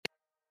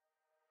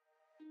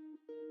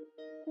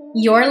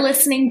You're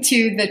listening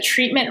to The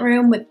Treatment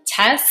Room with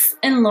Tess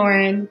and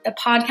Lauren, the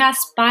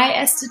podcast by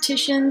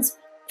estheticians,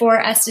 for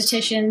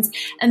estheticians,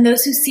 and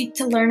those who seek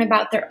to learn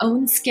about their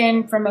own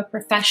skin from a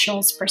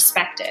professional's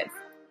perspective.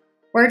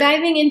 We're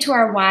diving into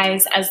our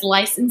whys as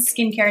licensed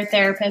skincare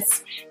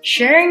therapists,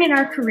 sharing in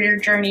our career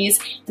journeys,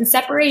 and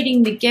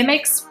separating the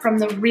gimmicks from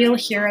the real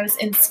heroes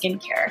in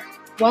skincare.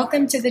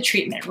 Welcome to The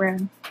Treatment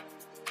Room.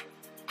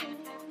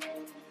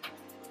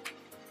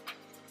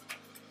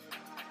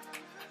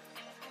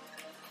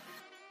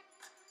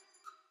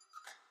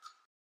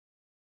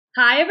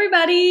 Hi,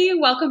 everybody.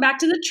 Welcome back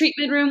to The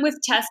Treatment Room with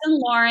Tess and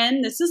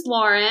Lauren. This is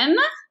Lauren.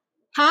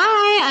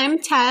 Hi, I'm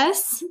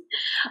Tess.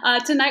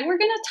 Tonight, we're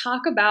going to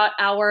talk about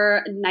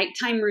our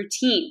nighttime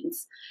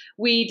routines.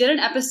 We did an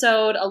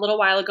episode a little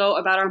while ago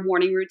about our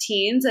morning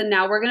routines, and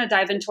now we're going to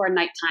dive into our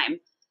nighttime.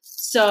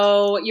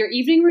 So your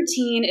evening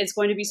routine is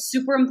going to be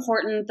super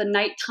important. The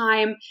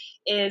nighttime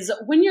is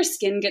when your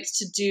skin gets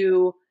to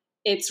do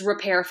its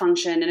repair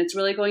function, and it's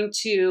really going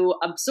to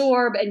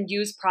absorb and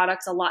use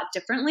products a lot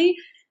differently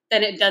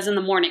than it does in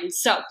the morning.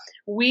 So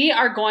we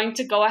are going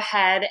to go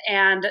ahead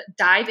and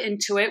dive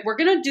into it. We're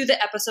going to do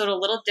the episode a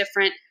little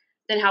different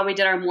than how we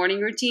did our morning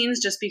routines,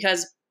 just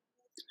because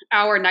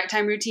our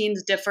nighttime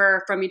routines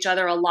differ from each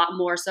other a lot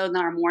more so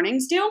than our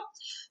mornings do.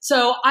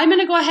 So I'm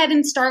going to go ahead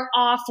and start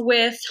off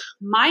with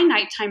my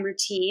nighttime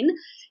routine,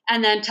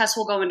 and then Tess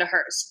will go into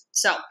hers.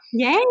 So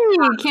yay,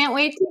 can't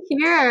wait to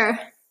hear.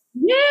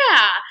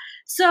 Yeah.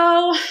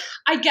 So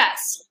I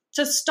guess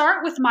to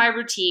start with my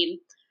routine,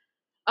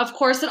 of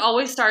course, it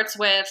always starts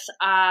with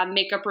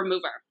makeup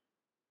remover.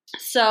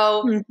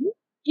 So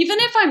even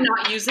if I'm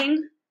not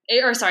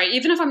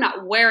even if I'm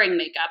not wearing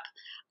makeup,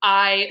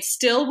 I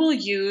still will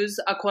use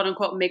a quote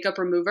unquote makeup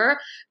remover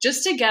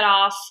just to get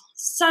off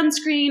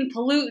sunscreen,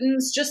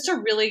 pollutants, just to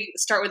really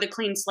start with a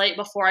clean slate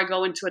before I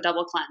go into a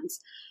double cleanse.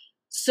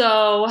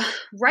 So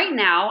right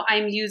now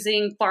I'm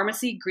using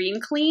Pharmacy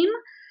Green Clean,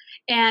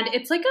 and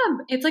it's like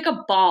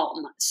a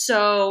balm.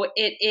 So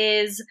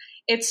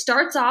it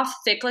starts off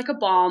thick like a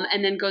balm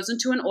and then goes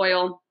into an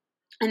oil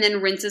and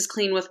then rinses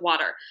clean with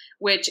water,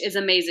 which is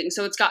amazing.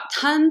 So it's got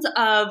tons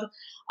of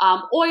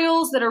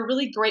oils that are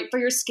really great for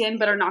your skin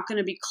but are not going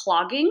to be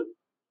clogging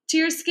to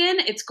your skin.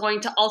 It's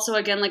going to also,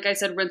 again, like I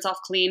said, rinse off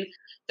clean.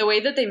 The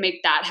way that they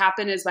make that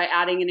happen is by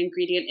adding an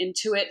ingredient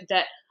into it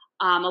that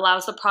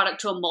allows the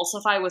product to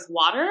emulsify with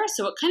water.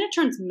 So it kind of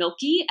turns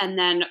milky and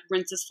then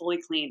rinses fully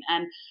clean.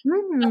 And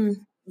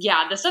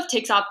yeah, this stuff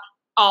takes off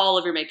all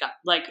of your makeup,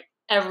 like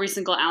every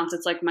single ounce.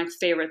 It's like my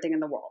favorite thing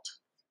in the world.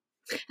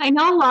 I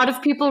know a lot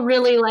of people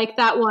really like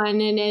that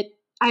one, and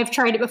I've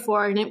tried it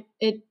before, and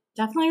it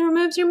definitely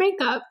removes your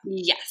makeup.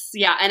 Yes.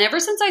 Yeah. And ever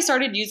since I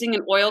started using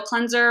an oil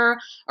cleanser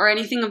or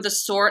anything of the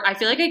sort, I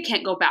feel like I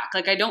can't go back.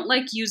 Like I don't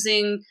like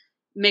using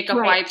makeup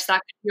wipes.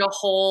 That could be a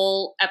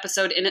whole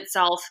episode in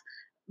itself.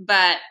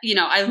 But, you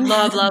know, I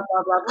love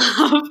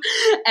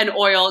an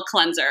oil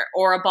cleanser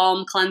or a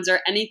balm cleanser,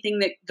 anything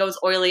that goes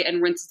oily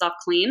and rinses off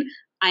clean.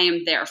 I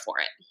am there for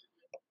it.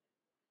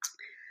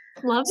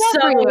 Love that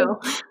for you.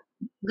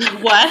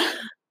 What?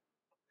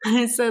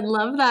 I said,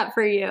 love that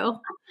for you.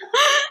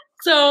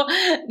 So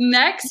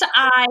next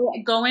I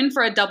go in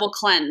for a double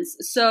cleanse.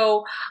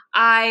 So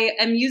I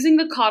am using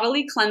the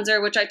Caudalie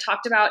cleanser, which I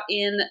talked about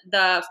in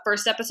the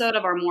first episode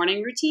of our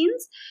morning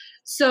routines.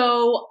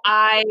 So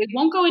I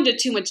won't go into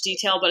too much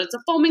detail, but it's a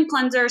foaming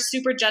cleanser,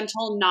 super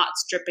gentle, not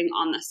stripping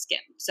on the skin.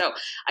 So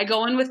I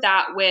go in with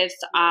that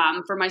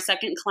for my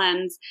second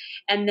cleanse.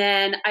 And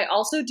then I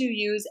also do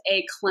use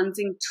a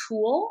cleansing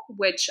tool,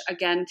 which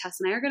again, Tess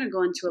and I are going to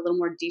go into a little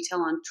more detail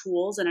on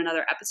tools in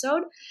another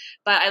episode.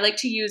 But I like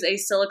to use a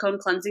silicone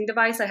cleansing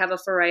device. I have a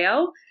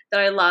Foreo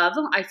that I love.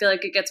 I feel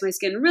like it gets my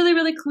skin really,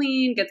 really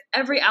clean, gets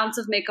every ounce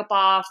of makeup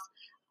off,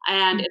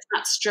 and it's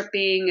not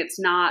stripping. It's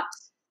not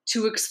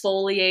too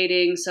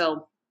exfoliating,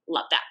 so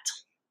love that.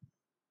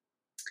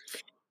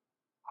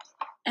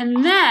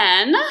 And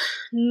then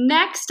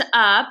next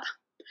up,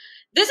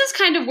 this is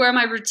kind of where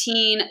my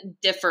routine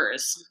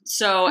differs.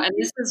 So, and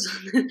this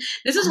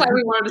is why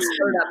we wanted to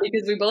start up,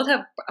 because we both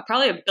have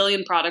probably a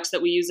billion products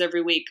that we use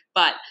every week,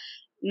 but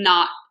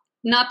not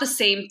the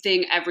same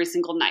thing every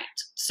single night.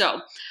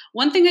 So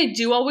one thing I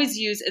do always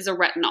use is a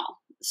retinol.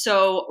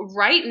 So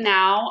right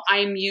now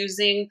I'm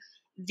using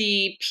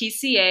the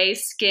PCA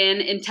Skin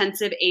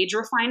Intensive Age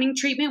Refining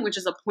Treatment, which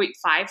is a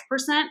 0.5%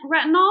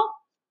 retinol.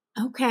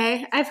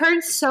 Okay. I've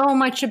heard so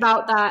much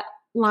about that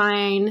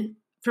line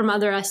from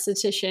other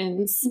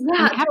estheticians.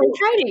 Yeah, I haven't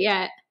tried it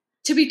yet.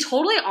 To be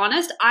totally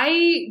honest,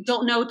 I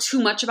don't know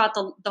too much about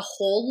the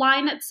whole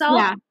line itself.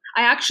 Yeah.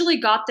 I actually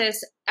got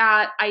this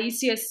at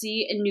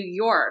IECSC in New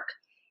York.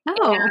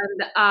 Oh.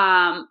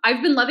 And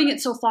I've been loving it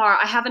so far.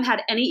 I haven't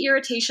had any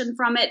irritation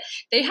from it.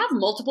 They have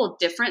multiple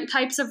different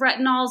types of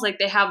retinols. Like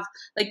they have,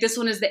 like this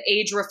one is the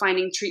age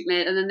refining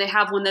treatment, and then they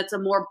have one that's a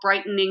more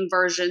brightening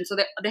version. So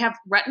they have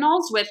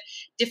retinols with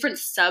different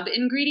sub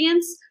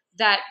ingredients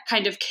that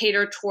kind of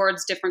cater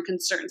towards different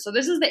concerns. So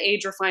this is the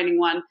age refining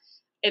one.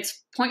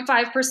 It's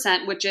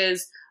 0.5%, which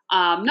is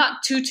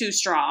not too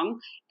strong.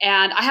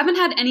 And I haven't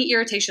had any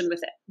irritation with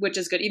it, which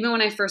is good, even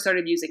when I first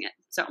started using it.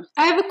 So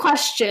I have a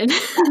question.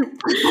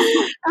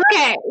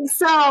 Okay.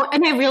 So,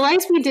 and I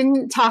realized we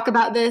didn't talk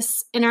about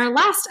this in our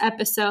last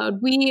episode.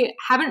 We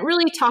haven't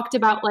really talked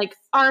about like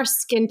our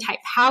skin type.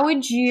 How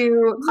would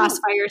you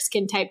classify your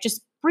skin type?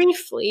 Just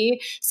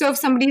briefly. So if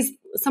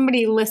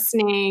somebody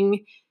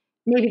listening,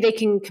 maybe they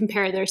can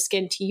compare their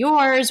skin to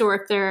yours, or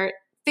if they're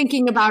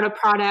thinking about a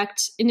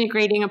product,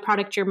 integrating a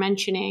product you're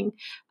mentioning.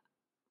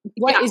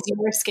 What is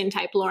your skin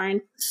type,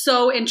 Lauren?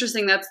 So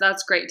interesting.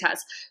 That's great,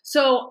 Tess.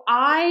 So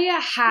I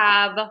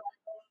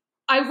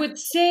would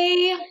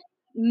say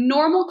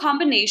normal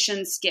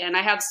combination skin.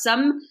 I have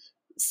some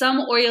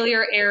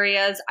oilier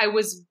areas. I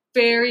was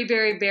very,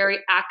 very, very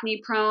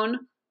acne prone,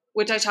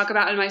 which I talk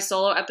about in my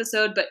solo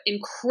episode, but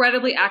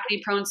incredibly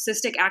acne prone,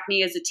 cystic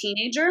acne as a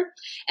teenager.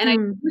 And I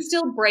do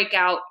still break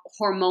out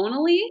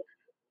hormonally,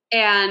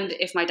 and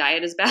if my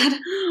diet is bad,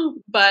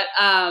 but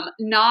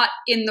not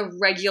in the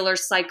regular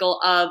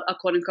cycle of a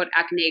quote unquote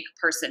acneic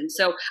person.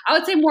 So I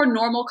would say more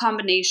normal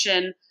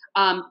combination,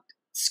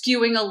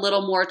 skewing a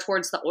little more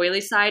towards the oily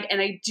side.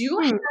 And I do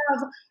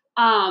have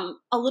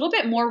a little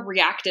bit more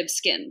reactive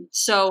skin.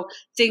 So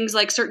things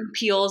like certain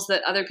peels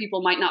that other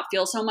people might not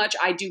feel so much,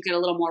 I do get a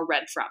little more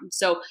red from.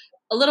 So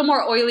a little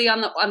more oily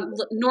on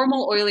the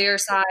normal oilier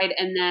side,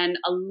 and then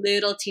a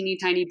little teeny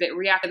tiny bit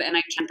reactive, and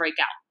I can break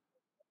out.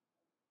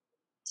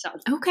 So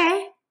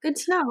okay, good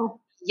to know.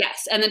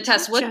 Yes, and then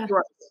Tess, what's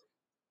yours?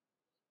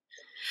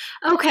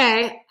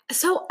 Okay,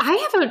 so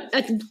I have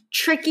a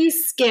tricky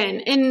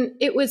skin, and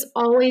it was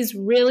always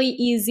really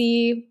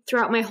easy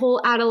throughout my whole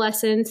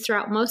adolescence,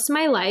 throughout most of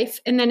my life,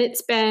 and then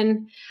it's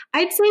been,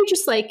 I'd say,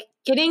 just like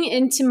getting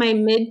into my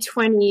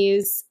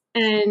mid-20s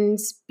and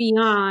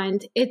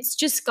beyond, it's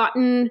just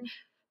gotten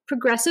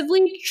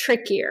progressively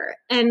trickier.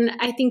 And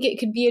I think it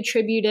could be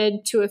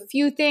attributed to a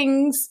few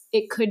things.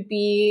 It could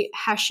be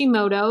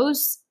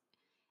Hashimoto's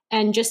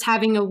and just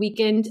having a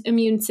weakened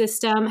immune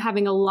system,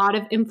 having a lot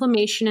of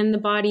inflammation in the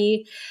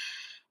body,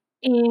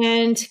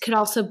 and could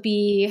also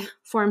be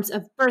forms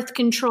of birth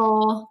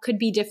control, could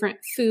be different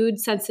food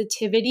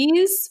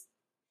sensitivities.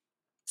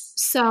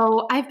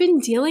 So I've been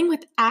dealing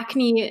with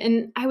acne,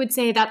 and I would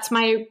say that's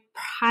my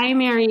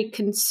primary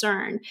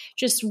concern,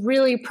 just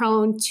really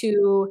prone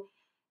to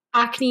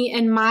acne.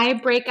 And my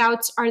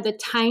breakouts are the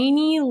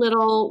tiny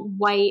little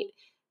white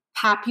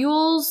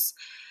papules.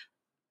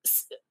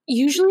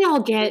 Usually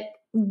I'll get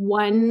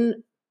one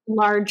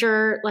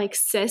larger like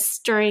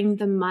cyst during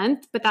the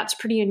month, but that's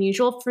pretty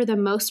unusual. For the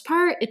most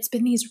part, it's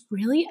been these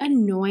really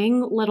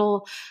annoying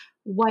little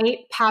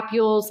white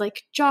papules,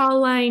 like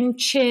jawline,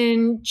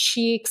 chin,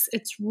 cheeks.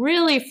 It's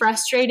really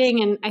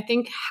frustrating. And I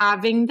think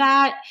having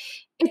that,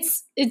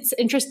 it's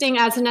interesting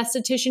as an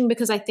esthetician,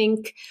 because I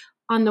think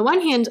on the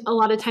one hand, a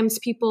lot of times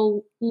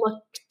people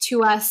look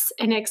to us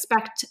and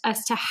expect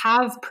us to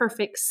have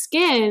perfect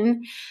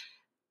skin.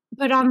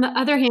 But on the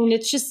other hand,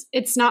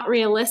 it's not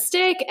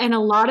realistic. And a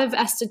lot of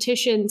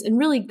estheticians, and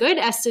really good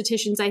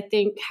estheticians, I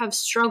think, have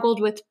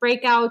struggled with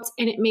breakouts,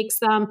 and it makes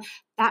them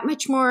that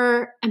much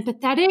more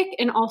empathetic.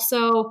 And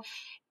also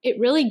it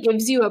really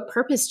gives you a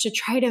purpose to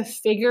try to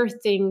figure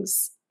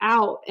things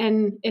out.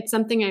 And it's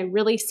something I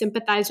really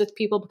sympathize with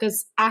people,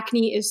 because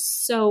acne is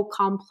so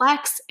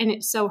complex and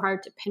it's so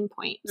hard to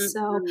pinpoint. Mm-hmm.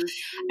 So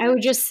I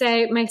would just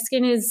say my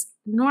skin is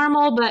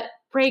normal, but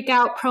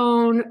breakout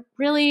prone.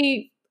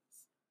 Really,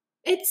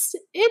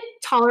 it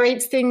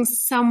tolerates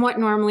things somewhat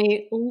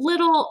normally,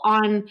 little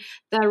on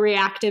the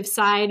reactive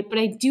side, but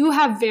I do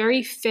have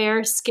very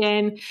fair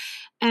skin,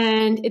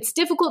 and it's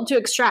difficult to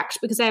extract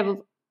because I have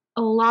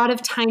a lot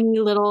of tiny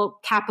little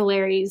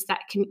capillaries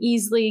that can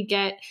easily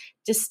get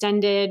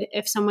distended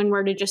if someone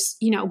were to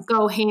just,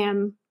 go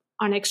ham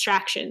on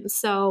extractions.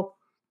 So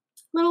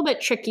a little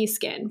bit tricky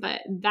skin,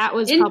 but that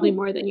was probably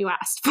more than you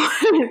asked for.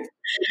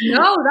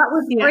 No, that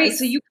was great. Yes.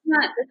 So you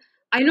can't,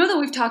 I know that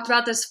we've talked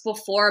about this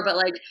before, but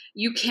like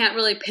you can't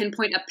really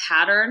pinpoint a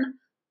pattern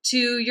to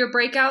your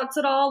breakouts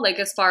at all, like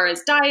as far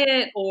as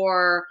diet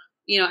or,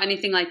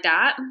 anything like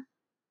that.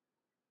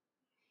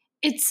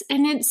 It's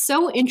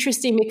so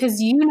interesting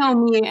because you know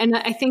me, and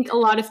I think a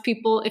lot of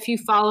people, if you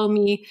follow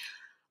me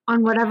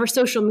on whatever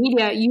social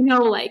media,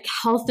 like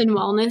health and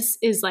wellness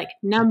is like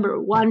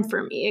number one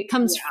for me. It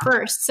comes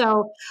first.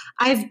 So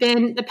I've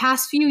been the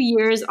past few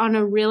years on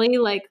a really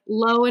like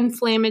low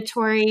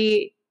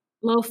inflammatory,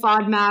 low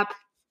FODMAP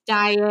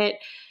diet,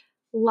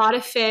 a lot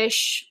of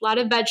fish, a lot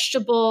of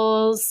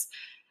vegetables.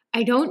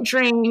 I don't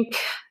drink.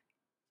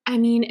 I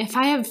mean, if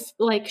I have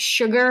like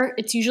sugar,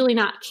 it's usually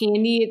not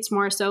candy. It's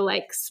more so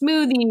like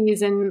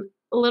smoothies and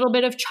a little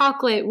bit of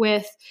chocolate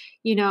with,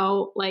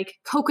 like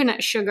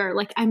coconut sugar.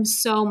 Like I'm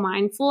so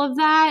mindful of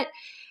that.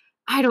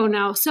 I don't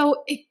know.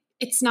 So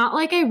it's not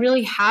like I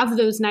really have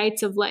those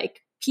nights of like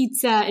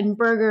pizza and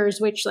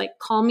burgers, which like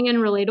call me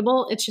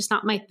unrelatable. It's just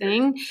not my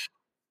thing.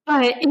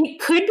 But it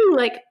could be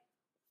like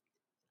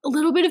a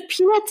little bit of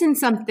peanuts in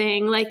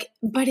something, like,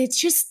 but it's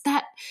just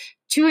that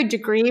to a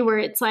degree where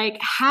it's like,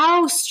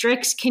 how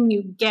strict can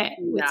you get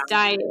with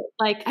diet?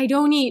 Like I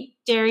don't eat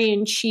dairy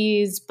and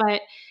cheese,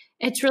 but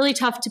it's really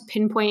tough to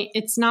pinpoint.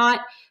 It's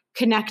not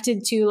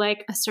connected to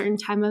like a certain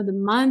time of the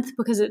month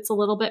because it's a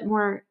little bit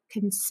more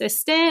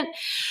consistent.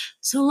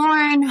 So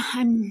Lauren,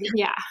 I'm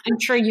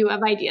sure you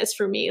have ideas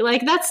for me.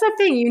 Like that's the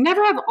thing. You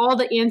never have all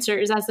the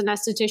answers as an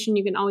esthetician.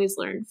 You can always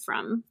learn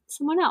from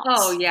someone else.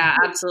 Oh yeah,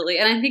 absolutely.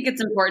 And I think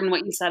it's important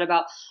what you said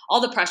about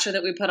all the pressure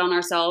that we put on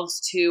ourselves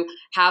to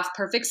have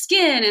perfect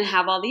skin and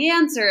have all the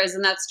answers.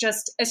 And it's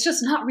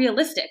just not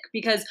realistic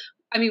because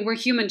I mean, we're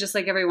human just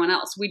like everyone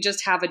else. We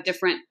just have a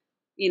different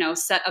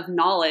set of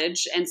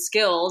knowledge and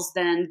skills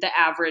than the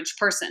average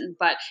person.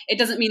 But it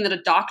doesn't mean that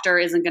a doctor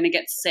isn't going to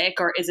get sick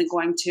or isn't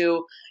going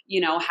to,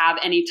 have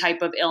any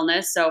type of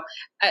illness. So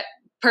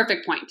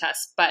perfect point,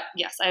 Tess. But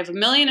yes, I have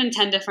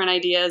 1,010,000 different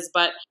ideas,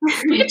 but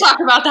we can talk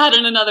about that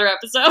in another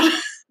episode.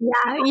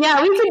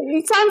 Yeah.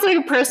 It sounds like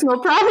a personal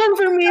problem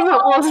for me,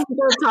 but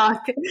we'll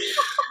talk.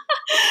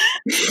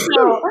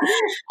 So,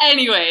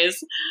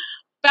 anyways,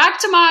 back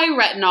to my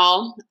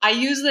retinol. I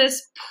use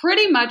this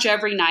pretty much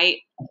every night.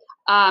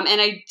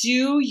 And I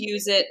do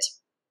use it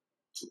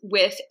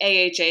with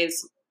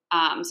AHAs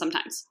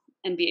sometimes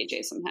and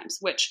BHAs sometimes,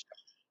 which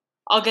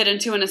I'll get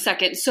into in a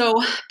second. So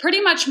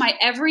pretty much my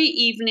every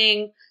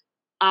evening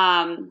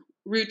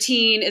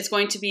routine is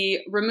going to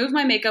be remove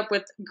my makeup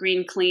with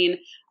Green Clean,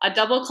 a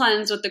double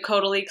cleanse with the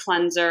Caudalie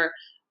cleanser,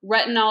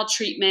 retinol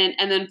treatment,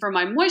 and then for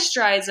my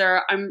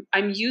moisturizer,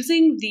 I'm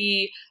using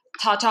the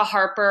Tata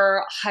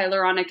Harper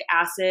hyaluronic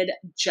acid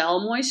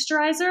gel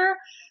moisturizer,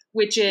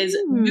 which is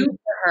new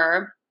for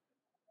her.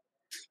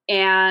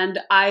 And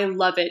I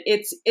love it.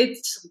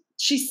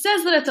 She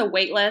says that it's a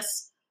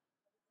weightless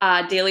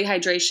daily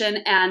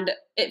hydration, and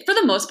for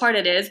the most part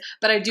it is,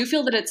 but I do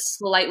feel that it's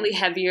slightly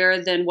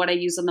heavier than what I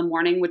use in the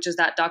morning, which is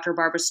that Dr.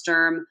 Barbara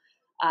Sturm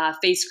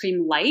face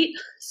cream light.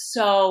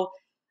 So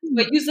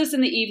I use this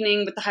in the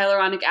evening with the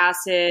hyaluronic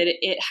acid.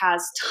 It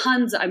has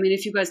tons, I mean,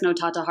 if you guys know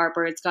Tata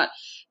Harper, it's got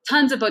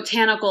tons of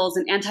botanicals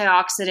and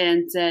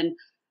antioxidants and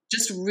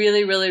just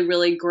really, really,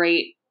 really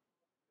great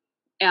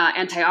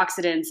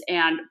antioxidants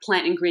and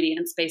plant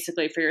ingredients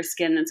basically for your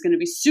skin. That's going to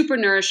be super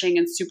nourishing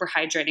and super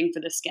hydrating for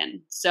the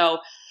skin. So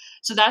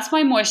that's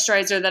my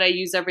moisturizer that I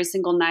use every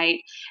single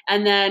night.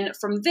 And then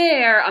from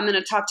there, I'm going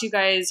to talk to you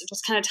guys,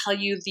 just kind of tell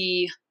you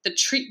the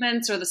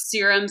treatments or the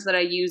serums that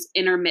I use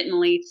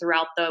intermittently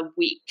throughout the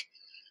week.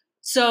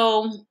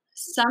 So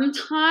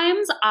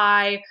sometimes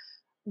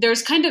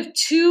there's kind of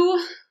two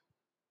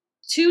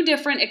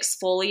different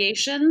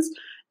exfoliations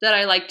that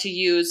I like to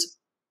use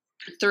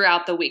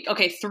throughout the week.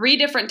 Okay, 3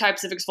 different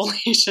types of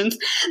exfoliations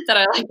that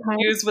I like to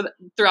use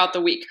throughout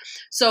the week.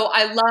 So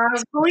I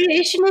love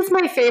exfoliation is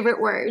my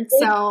favorite word,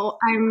 so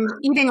I'm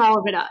eating all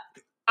of it up.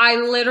 I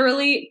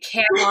literally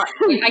cannot.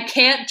 I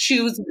can't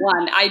choose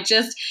one. And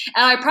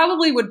I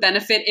probably would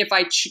benefit if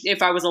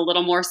I was a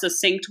little more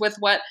succinct with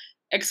what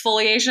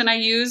exfoliation I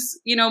use,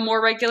 more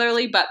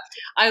regularly. But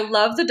I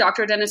love the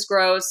Dr. Dennis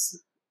Gross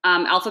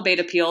alpha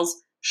beta peels.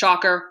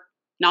 Shocker.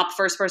 Not the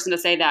first person to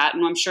say that,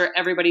 and I'm sure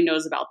everybody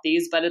knows about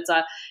these, but it's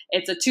a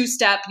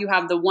 2-step. You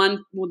have the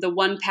one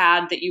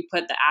pad that you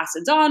put the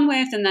acids on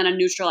with, and then a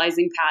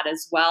neutralizing pad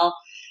as well.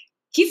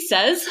 He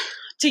says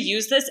to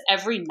use this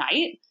every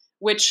night,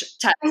 which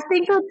I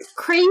think that's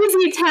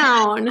crazy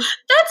town.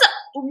 That's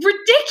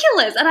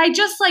ridiculous. And I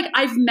just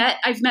I've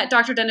met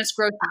Dr. Dennis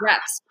Gross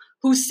reps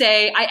who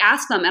say, I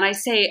ask them and I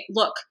say,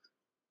 look,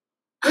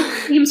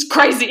 it seems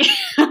crazy.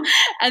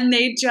 And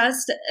they're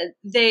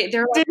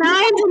like,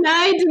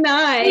 deny.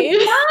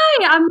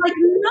 I'm like,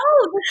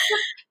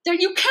 no,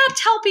 you can't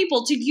tell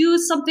people to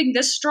use something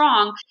this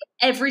strong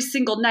every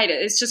single night.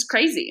 It's just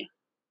crazy.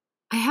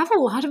 I have a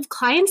lot of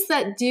clients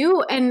that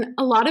do, and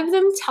a lot of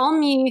them tell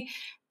me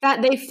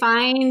that they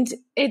find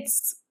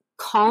it's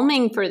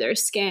calming for their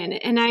skin.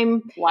 And I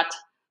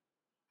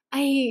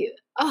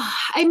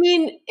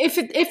mean,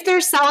 if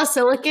there's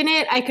salicylic in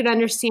it, I could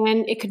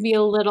understand it could be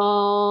a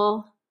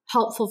little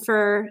helpful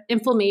for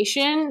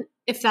inflammation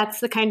if that's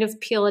the kind of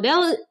peel it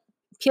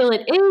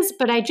is.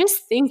 But I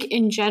just think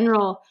in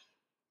general,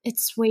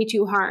 it's way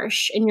too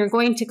harsh and you're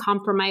going to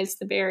compromise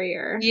the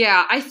barrier.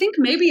 Yeah, I think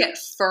maybe at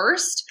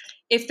first,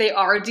 if they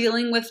are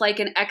dealing with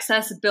an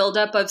excess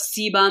buildup of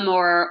sebum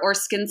or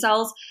skin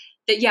cells,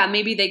 that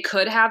maybe they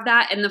could have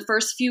that in the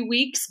first few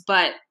weeks.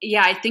 But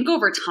yeah, I think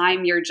over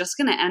time, you're just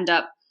going to end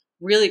up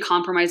really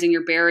compromising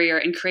your barrier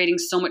and creating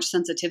so much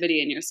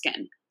sensitivity in your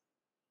skin.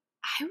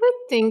 I would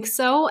think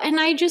so. And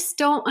I just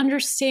don't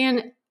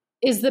understand,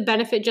 is the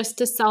benefit just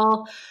to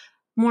sell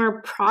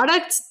more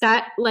products?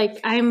 That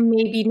I'm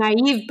maybe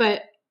naive,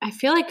 but I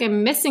feel like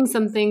I'm missing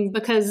something,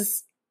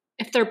 because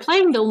if they're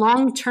playing the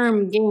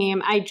long-term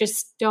game, I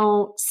just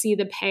don't see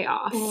the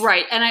payoff.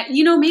 Right. And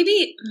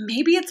maybe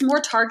it's more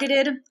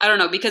targeted. I don't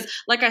know, because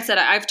like I said,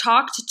 I've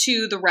talked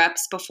to the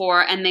reps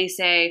before and they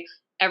say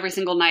every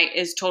single night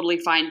is totally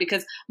fine,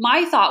 because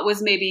my thought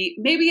was maybe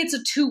it's a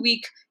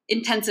 2-week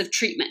intensive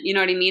treatment, you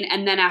know what I mean?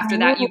 And then after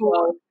that, you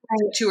go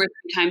 2 or 3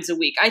 times a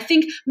week. I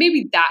think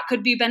maybe that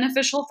could be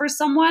beneficial for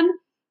someone,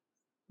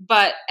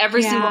 but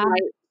every single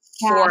night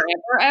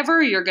forever,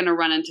 you're going to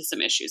run into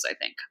some issues, I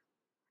think.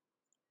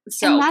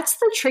 So, and that's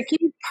the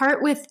tricky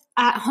part with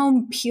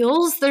at-home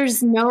peels.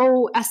 There's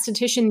no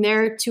esthetician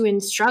there to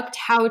instruct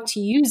how to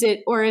use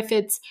it or if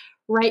it's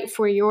right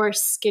for your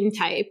skin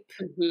type.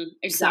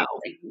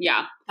 exactly. So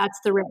yeah. that's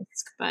the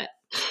risk, but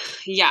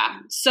yeah.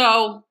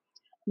 So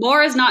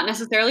more is not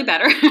necessarily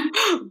better,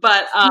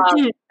 but,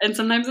 and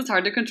sometimes it's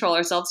hard to control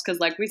ourselves because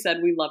like we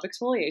said, we love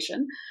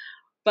exfoliation,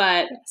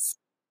 but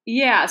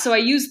yeah, so I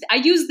use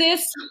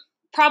this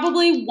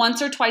probably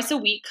once or twice a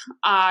week,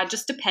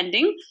 just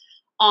depending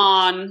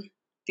on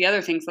the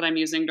other things that I'm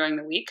using during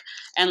the week.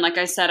 And like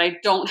I said, I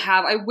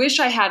wish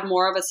I had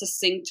more of a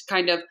succinct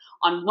kind of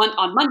on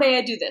Monday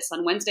I do this,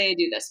 on Wednesday I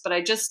do this, but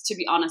I just, to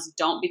be honest,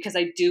 don't, because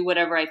I do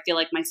whatever I feel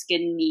like my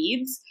skin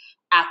needs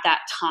at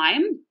that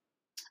time.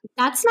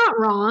 That's not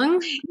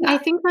wrong. Yeah. I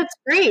think that's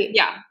great.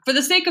 Yeah. For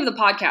the sake of the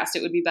podcast,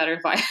 it would be better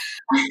if I had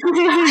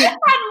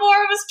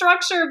more of a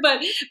structure,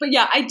 but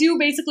yeah, I do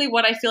basically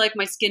what I feel like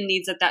my skin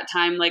needs at that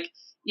time. Like,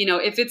 you know,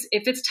 if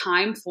it's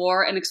time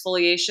for an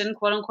exfoliation,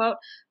 quote unquote,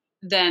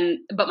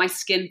 then, but my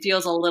skin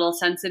feels a little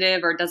sensitive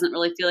or doesn't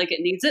really feel like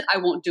it needs it, I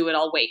won't do it.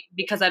 I'll wait,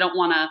 because I don't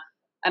want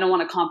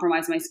to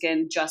compromise my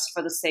skin just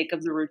for the sake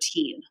of the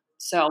routine.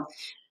 So,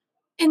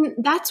 and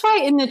that's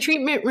why in the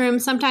treatment room,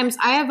 sometimes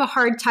I have a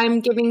hard time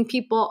giving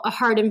people a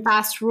hard and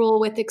fast rule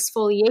with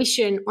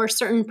exfoliation or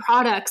certain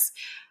products.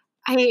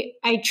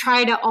 I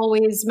try to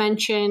always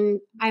mention,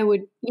 I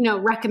would,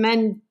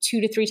 recommend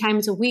 2 to 3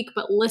 times a week,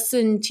 but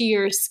listen to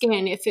your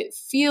skin. If it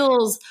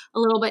feels a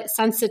little bit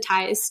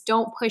sensitized,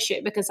 don't push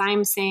it, because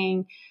I'm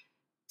saying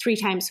 3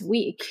 times a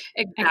week.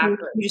 Exactly.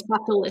 You just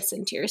have to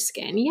listen to your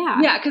skin. Yeah.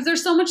 Yeah. Cause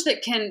there's so much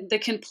that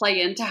can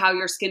play into how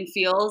your skin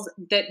feels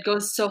that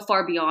goes so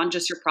far beyond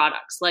just your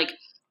products. Like,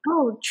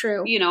 oh,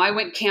 true. I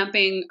went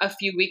camping a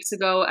few weeks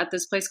ago at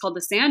this place called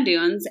the Sand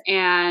Dunes,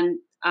 and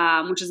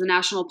which is a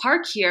national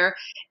park here.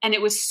 And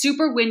it was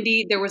super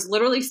windy. There was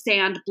literally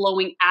sand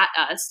blowing at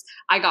us.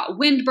 I got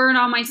wind burn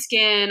on my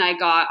skin.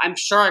 I'm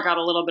sure I got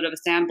a little bit of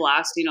a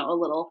sandblast, a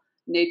little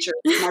nature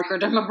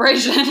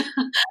microdermabrasion.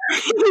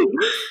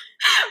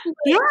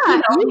 Yeah,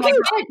 you can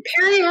get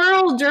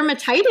perioral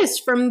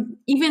dermatitis from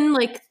even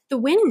like the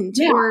wind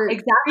or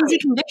crazy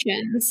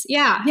conditions.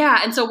 Yeah. Yeah.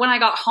 And so when I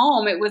got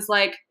home, it was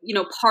like,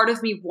 part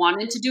of me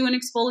wanted to do an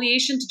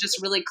exfoliation to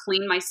just really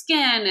clean my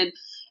skin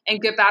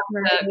and get back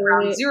to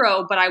ground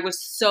zero. But I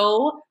was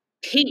so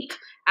pink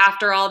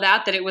after all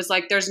that it was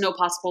like, there's no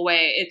possible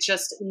way. It's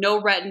just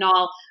no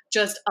retinol,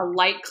 just a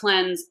light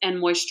cleanse and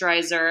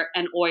moisturizer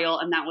and oil.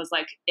 And that was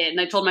like it. And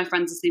I told my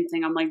friends the same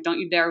thing. I'm like, don't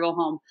you dare go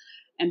home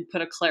and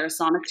put a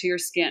Clarisonic to your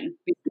skin.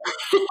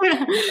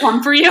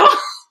 One for you.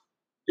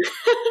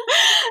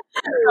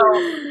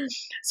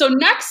 So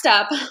next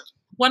up,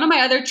 one of my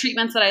other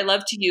treatments that I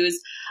love to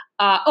use.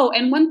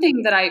 And one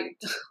thing that I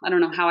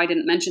don't know how I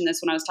didn't mention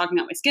this when I was talking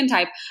about my skin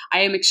type.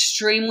 I am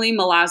extremely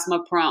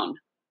melasma prone.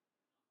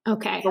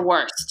 Okay. The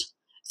worst.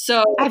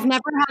 So I've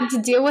never had to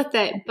deal with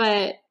it,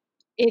 but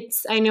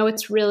I know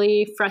it's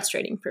really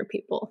frustrating for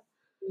people.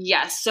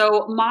 Yes.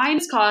 So mine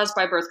is caused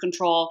by birth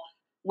control,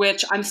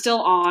 which I'm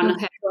still on.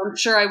 Okay. So I'm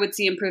sure I would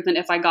see improvement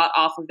if I got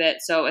off of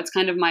it. So it's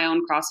kind of my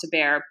own cross to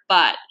bear,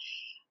 but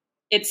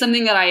it's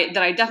something that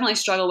I definitely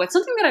struggle with.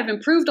 Something that I've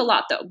improved a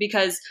lot though,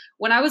 because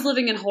when I was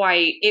living in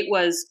Hawaii, it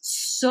was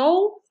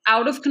so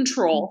out of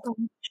control.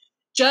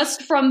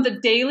 Just from the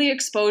daily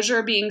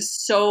exposure being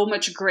so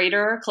much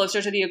greater,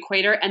 closer to the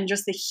equator, and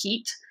just the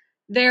heat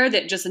there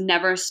that just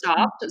never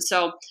stopped.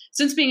 So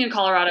since being in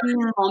Colorado,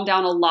 I've calmed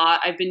down a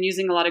lot. I've been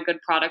using a lot of good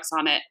products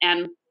on it.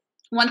 And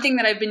one thing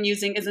that I've been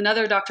using is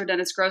another Dr.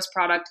 Dennis Gross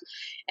product,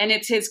 and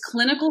it's his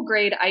clinical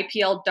grade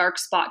IPL dark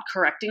spot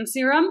correcting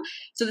serum.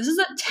 So this is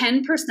a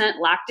 10%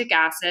 lactic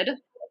acid.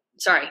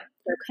 Sorry.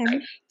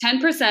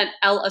 10%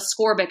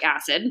 L-ascorbic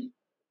acid.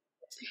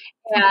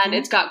 And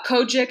it's got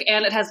kojic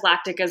and it has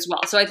lactic as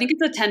well. So I think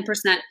it's a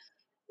 10%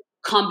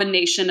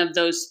 combination of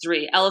those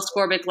three,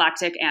 L-ascorbic,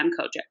 lactic, and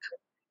kojic.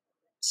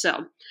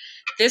 So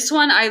this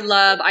one I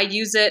love. I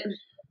use it,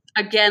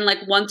 again, like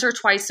once or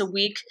twice a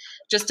week,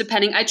 just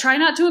depending. I try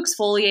not to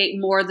exfoliate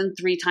more than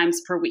 3 times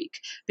per week,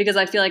 because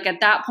I feel like at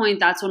that point,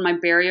 that's when my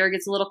barrier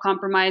gets a little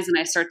compromised and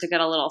I start to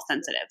get a little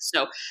sensitive.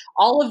 So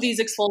all of these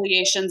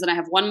exfoliations, and I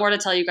have one more to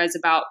tell you guys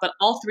about, but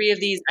all 3 of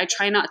these, I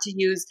try not to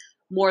use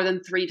more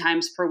than 3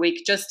 times per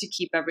week, just to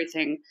keep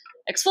everything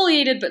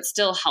exfoliated but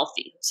still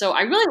healthy. So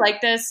I really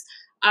like this.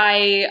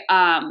 I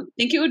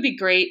think it would be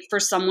great for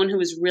someone who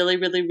is really,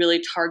 really,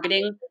 really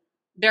targeting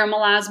their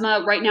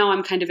melasma. Right now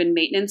I'm kind of in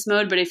maintenance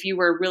mode, but if you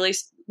were really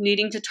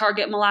needing to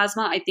target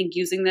melasma, I think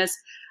using this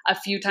a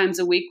few times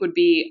a week would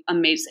be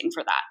amazing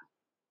for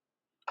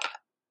that.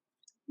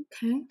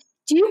 Okay.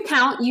 Do you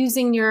count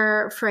using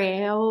your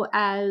Freo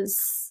as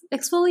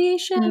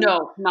exfoliation?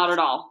 No, not at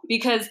all,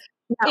 because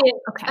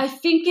I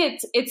think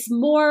it's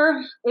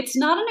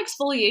not an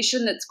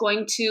exfoliation that's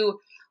going to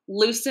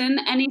loosen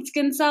any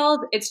skin cells.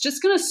 It's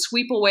just going to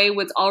sweep away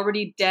what's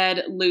already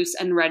dead, loose,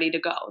 and ready to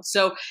go.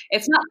 So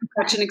it's not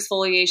such an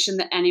exfoliation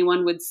that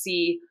anyone would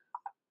see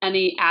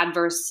any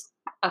adverse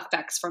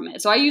effects from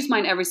it. So I use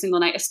mine every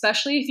single night,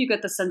 especially if you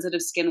get the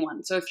sensitive skin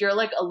one. So if you're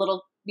like a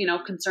little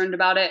concerned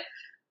about it,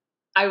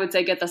 I would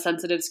say get the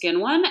sensitive skin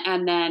one.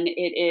 And then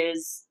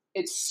it's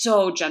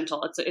so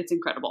gentle. It's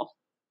incredible.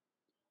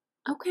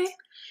 Okay.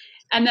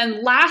 And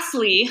then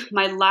lastly,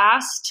 my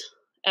last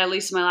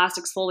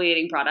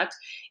exfoliating product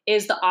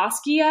is the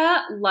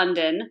Oskia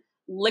London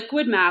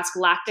Liquid Mask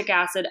Lactic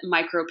Acid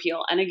Micro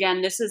Peel. And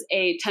again, this is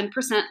a 10%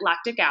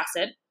 lactic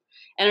acid,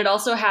 and it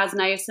also has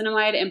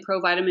niacinamide and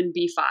provitamin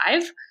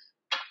B5.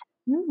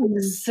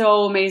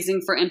 So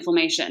amazing for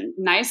inflammation.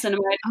 Niacinamide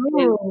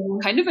is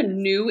kind of a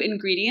new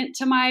ingredient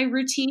to my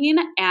routine,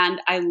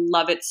 and I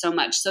love it so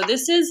much. So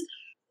this is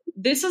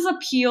a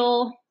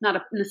peel,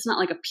 it's not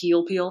like a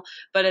peel,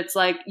 but it's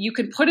like you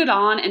can put it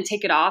on and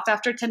take it off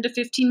after 10 to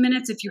 15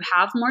 minutes if you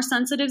have more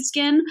sensitive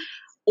skin,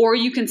 or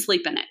you can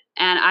sleep in it.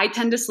 And I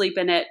tend to sleep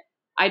in it.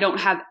 I don't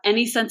have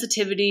any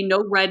sensitivity,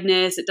 no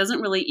redness. It doesn't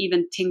really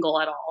even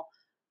tingle at all.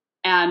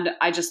 And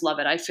I just love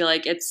it. I feel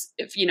like it's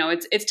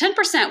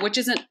 10%, which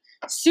isn't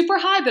super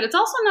high, but it's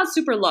also not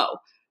super low.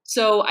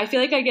 So I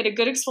feel like I get a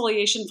good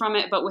exfoliation from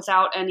it, but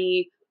without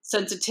any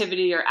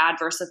sensitivity or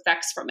adverse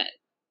effects from it.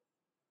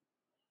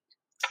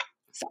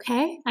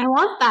 Okay, I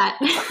want that.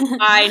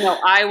 I know,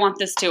 I want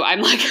this too. I'm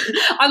like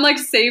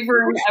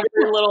savoring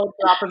every little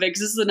drop of it,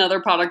 because this is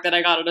another product that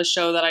I got at a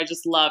show that I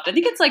just loved. I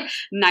think it's like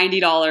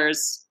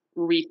 $90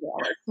 retail.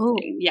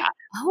 Yeah.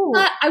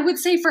 But I would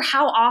say for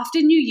how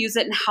often you use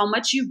it and how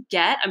much you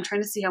get, I'm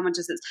trying to see how much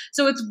this is.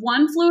 So it's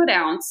 1 fluid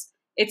ounce.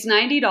 It's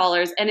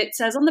 $90, and it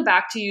says on the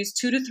back to use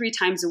 2 to 3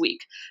 times a week.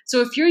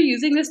 So if you're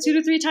using this 2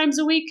 to 3 times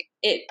a week,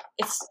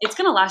 it's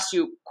going to last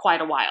you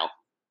quite a while.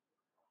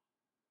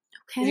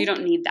 Because you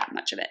don't need that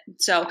much of it.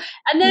 So,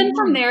 and then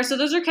from there, so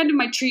those are kind of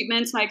my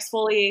treatments, my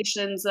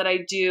exfoliations that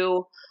I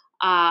do,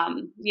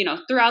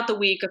 throughout the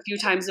week, a few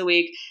times a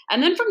week.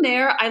 And then from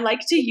there, I like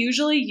to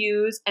usually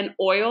use an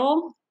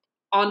oil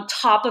on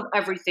top of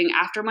everything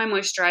after my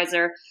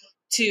moisturizer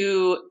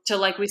to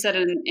like we said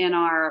in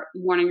our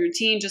morning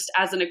routine, just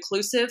as an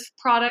occlusive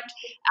product,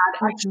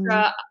 add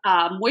extra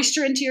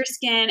moisture into your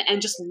skin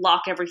and just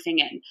lock everything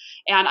in.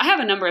 And I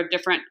have a number of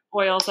different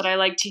oils that I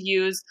like to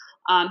use.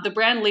 The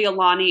brand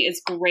Leolani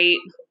is great.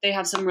 They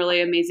have some really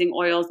amazing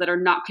oils that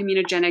are not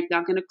comedogenic,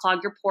 not going to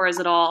clog your pores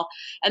at all.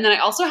 And then I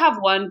also have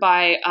one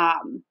by,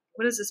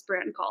 what is this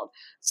brand called?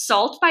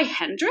 Salt by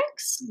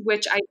Hendrix,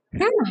 which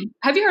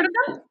have you heard of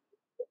them?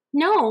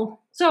 No.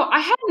 So I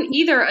hadn't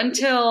either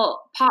until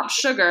Pop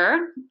Sugar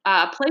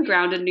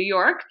Playground in New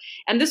York.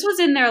 And this was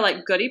in their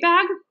like goodie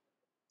bag.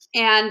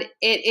 And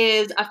it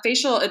is a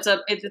facial,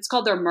 it's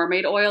called their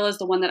mermaid oil is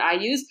the one that I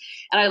use.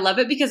 And I love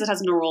it because it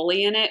has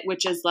neroli in it,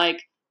 which is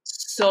like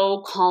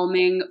so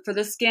calming for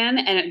the skin,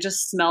 and it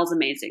just smells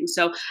amazing.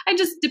 So I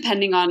just,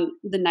 depending on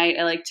the night,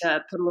 I like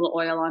to put a little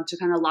oil on to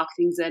kind of lock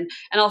things in,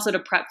 and also to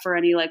prep for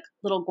any like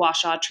little gua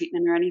sha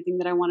treatment or anything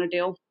that I want to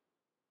do.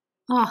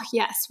 Oh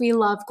yes, we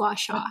love gua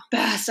sha.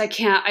 Best. I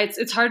can't.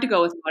 It's hard to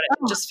go without it.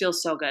 It just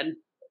feels so good.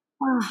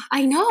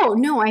 I know.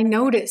 No, I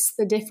noticed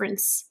the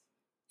difference.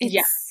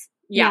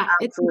 Yeah,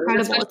 it's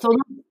incredible. It's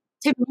almost,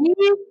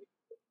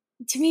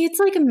 to me, it's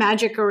like a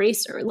magic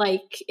eraser.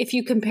 Like if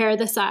you compare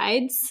the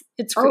sides,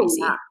 it's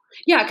crazy.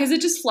 Yeah, because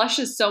it just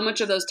flushes so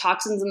much of those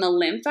toxins in the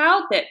lymph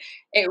out that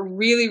it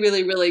really,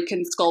 really, really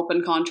can sculpt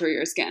and contour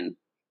your skin.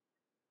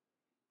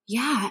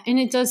 Yeah, and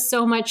it does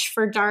so much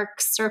for dark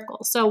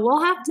circles. So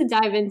we'll have to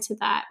dive into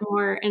that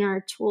more in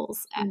our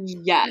tools.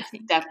 Yes,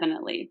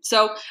 definitely.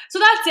 So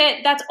that's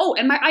it.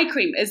 And my eye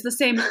cream is the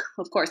same,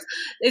 of course.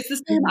 It's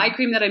the same eye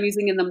cream that I'm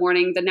using in the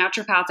morning, the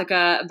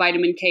Naturopathica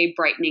Vitamin K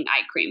Brightening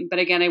Eye Cream. But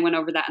again, I went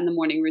over that in the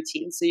morning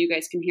routine, so you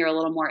guys can hear a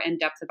little more in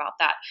depth about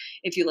that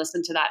if you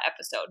listen to that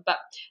episode. But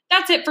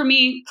that's it for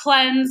me.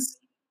 Cleanse,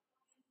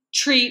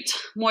 treat,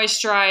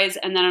 moisturize,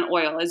 and then an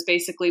oil is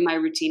basically my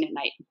routine at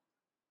night.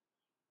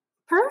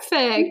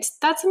 Perfect.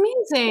 That's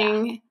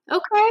amazing. Yeah.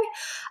 Okay.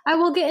 I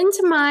will get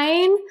into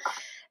mine.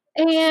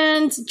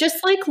 And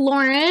just like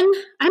Lauren,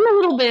 I'm a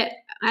little bit,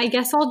 I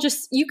guess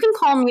you can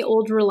call me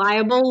old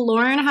reliable.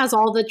 Lauren has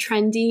all the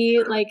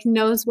trendy, like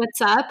knows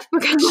what's up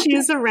because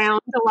she's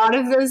around a lot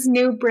of those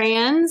new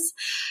brands.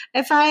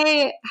 If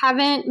I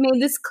haven't made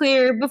this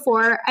clear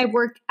before, I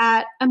work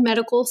at a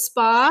medical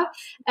spa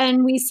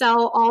and we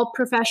sell all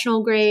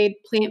professional grade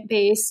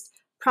plant-based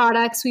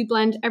products. We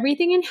blend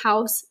everything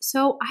in-house.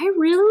 So I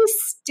really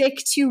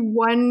stick to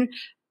one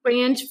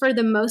brand for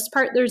the most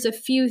part. There's a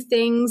few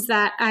things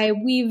that I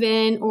weave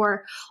in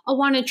or I'll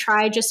want to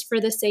try just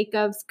for the sake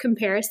of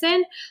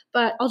comparison,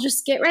 but I'll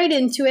just get right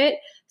into it.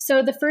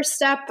 So the first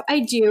step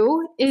I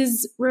do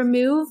is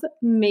remove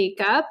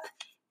makeup,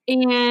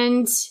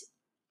 and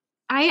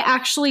I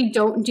actually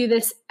don't do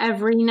this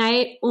every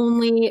night,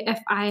 only if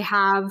I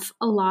have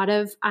a lot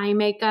of eye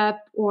makeup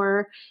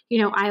or,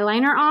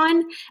 eyeliner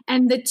on.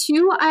 And the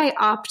two I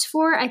opt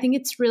for, I think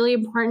it's really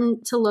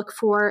important to look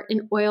for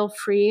an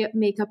oil-free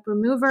makeup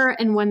remover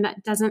and one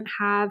that doesn't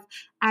have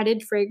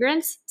added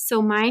fragrance.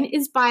 So mine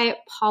is by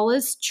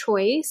Paula's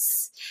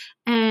Choice,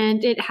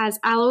 and it has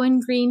aloe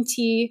and green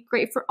tea,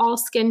 great for all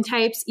skin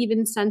types,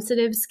 even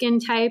sensitive skin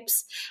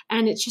types.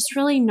 And it's just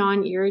really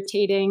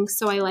non-irritating.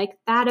 So I like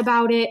that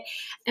about it.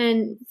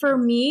 And for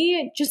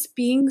me, just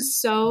being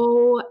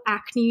so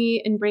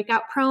acne and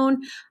breakout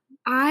prone,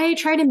 I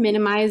try to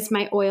minimize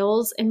my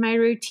oils in my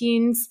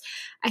routines.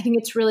 I think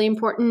it's really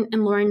important,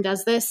 and Lauren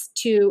does this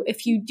too.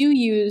 If you do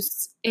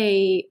use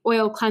a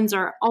oil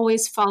cleanser,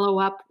 always follow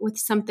up with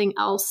something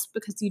else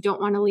because you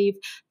don't want to leave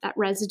that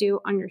residue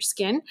on your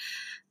skin.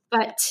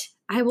 But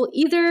I will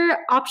either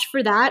opt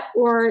for that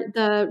or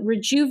the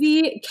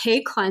Rejuvi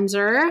K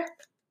cleanser.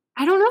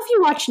 I don't know if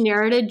you watch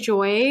Narita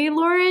Joy,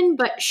 Lauren,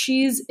 but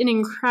she's an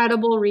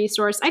incredible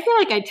resource. I feel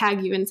like I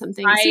tag you in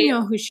something, so you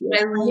know who she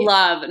is. I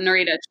love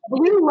Narita.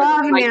 We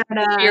love my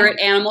Narita. Spirit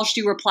animal.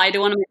 She replied to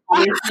one of my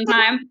comments one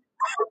time.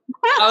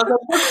 I was like,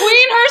 the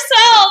queen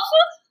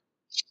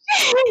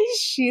herself.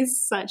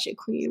 She's such a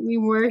queen. We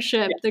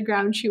worship the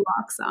ground she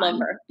walks on. Love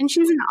her. And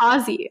she's an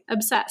Aussie,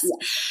 obsessed.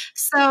 Yeah.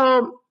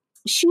 So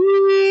she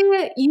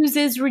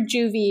uses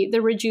Rejuvi, the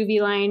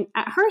Rejuvi line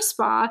at her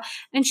spa,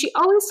 and she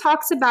always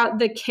talks about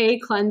the K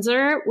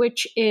cleanser,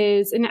 which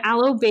is an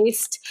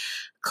aloe-based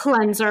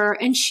cleanser,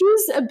 and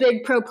she's a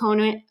big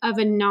proponent of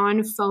a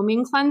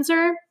non-foaming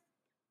cleanser.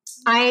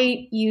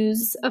 I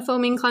use a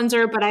foaming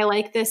cleanser, but I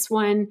like this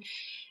one.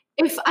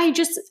 I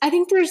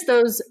think there's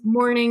those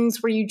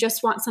mornings where you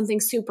just want something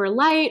super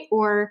light,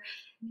 or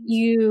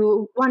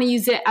you want to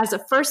use it as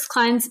a first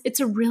cleanse. It's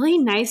a really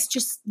nice,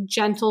 just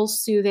gentle,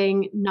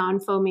 soothing,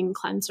 non-foaming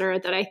cleanser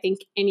that I think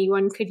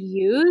anyone could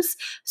use.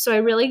 So I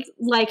really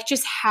like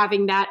just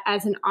having that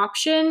as an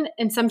option.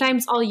 And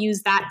sometimes I'll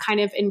use that kind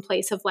of in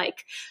place of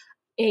like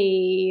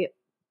a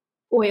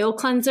oil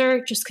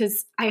cleanser, just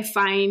because I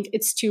find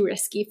it's too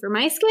risky for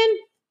my skin.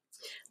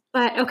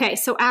 But okay,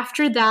 so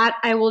after that,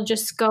 I will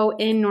just go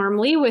in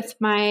normally with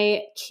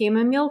my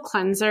chamomile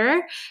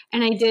cleanser.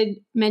 And I did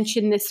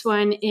mention this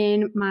one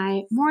in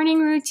my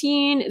morning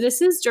routine.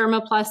 This is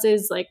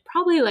Dermaplus's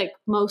probably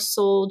most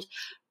sold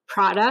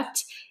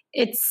product.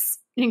 It's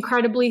an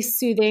incredibly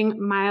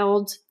soothing,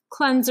 mild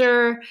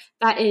cleanser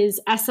that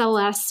is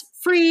SLS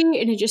free,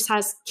 and it just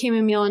has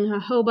chamomile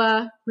and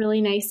jojoba.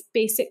 Really nice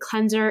basic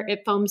cleanser.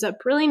 It foams up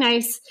really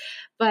nice,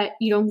 but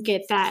you don't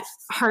get that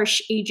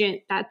harsh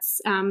agent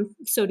that's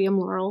sodium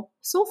lauryl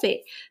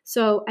sulfate.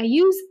 So I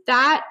use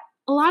that.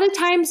 A lot of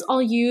times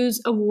I'll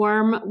use a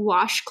warm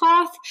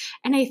washcloth,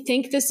 and I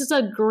think this is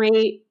a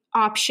great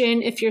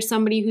option if you're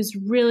somebody who's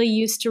really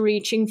used to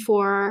reaching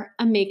for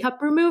a makeup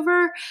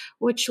remover,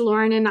 which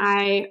Lauren and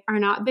I are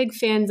not big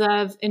fans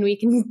of, and we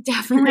can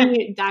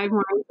definitely dive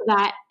more into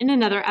that in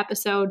another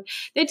episode.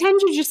 They tend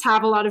to just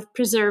have a lot of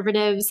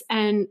preservatives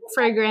and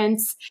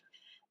fragrance.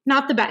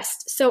 Not the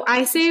best. So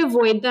I say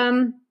avoid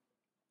them.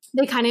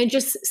 They kind of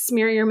just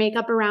smear your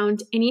makeup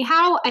around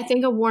anyhow. I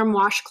think a warm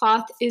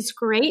washcloth is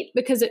great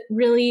because it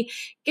really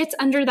gets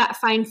under that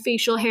fine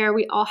facial hair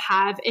we all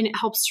have, and it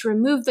helps to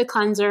remove the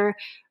cleanser,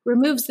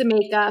 removes the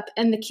makeup.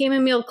 And the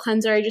chamomile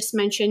cleanser I just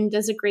mentioned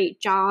does a great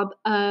job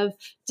of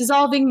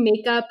dissolving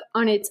makeup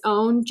on its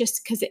own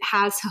just because it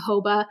has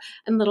jojoba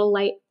and little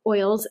light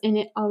oils in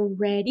it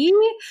already.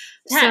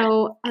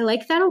 So I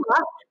like that a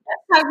lot.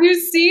 Have you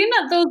seen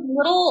those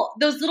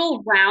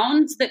little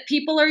rounds that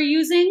people are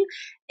using?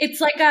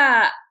 It's like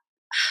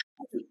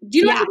do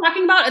you know what I'm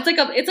talking about?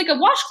 It's like a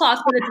washcloth,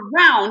 but it's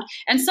round,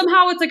 and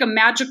somehow it's like a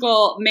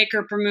magical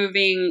makeup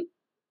removing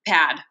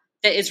pad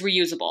that is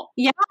reusable.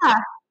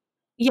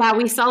 Yeah,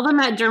 we sell them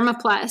at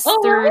Dermaplus. Oh,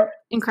 they're really?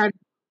 incredible.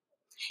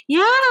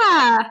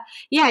 Yeah,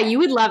 you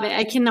would love it.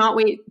 I cannot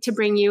wait to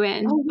bring you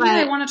in. Oh, yeah,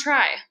 I want to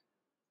try.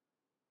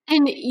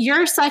 And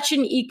you're such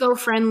an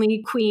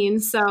eco-friendly queen,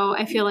 so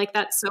I feel like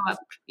that's so up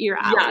your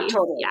alley. Yeah,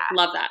 totally. Yeah.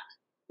 Love that.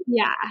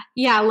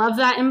 Yeah, love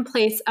that in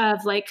place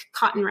of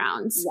cotton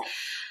rounds.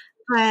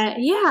 But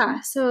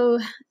so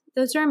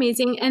those are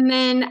amazing. And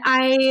then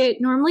I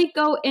normally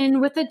go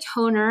in with a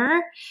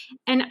toner,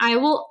 and I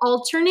will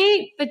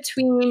alternate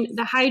between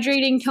the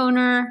hydrating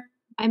toner.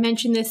 I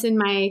mentioned this in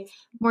my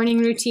morning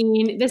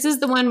routine. This is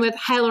the one with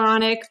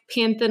hyaluronic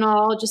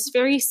panthenol, just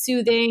very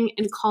soothing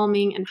and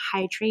calming and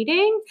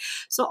hydrating.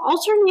 So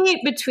alternate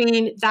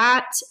between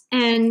that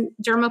and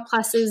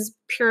Dermaplus's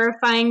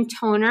purifying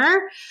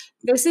toner.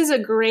 This is a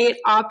great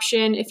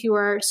option if you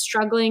are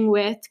struggling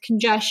with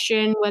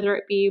congestion, whether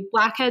it be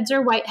blackheads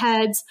or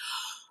whiteheads,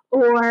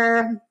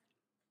 or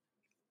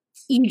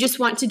you just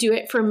want to do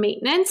it for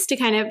maintenance to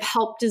kind of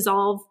help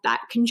dissolve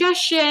that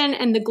congestion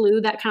and the glue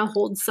that kind of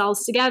holds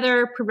cells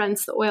together,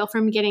 prevents the oil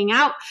from getting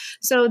out.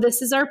 So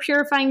this is our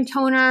purifying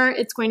toner.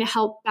 It's going to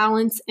help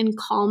balance and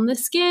calm the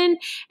skin.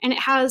 And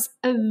it has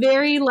a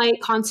very light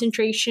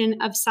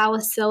concentration of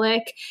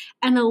salicylic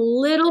and a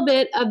little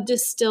bit of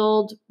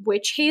distilled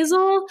witch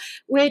hazel,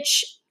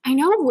 which I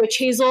know witch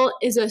hazel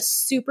is a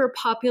super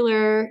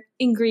popular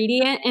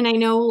ingredient, and I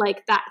know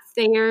that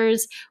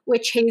Thayer's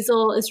witch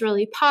hazel is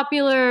really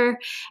popular,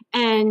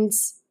 and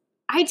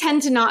I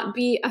tend to not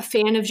be a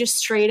fan of just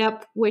straight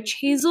up witch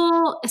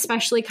hazel,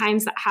 especially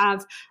kinds that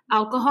have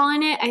alcohol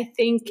in it. I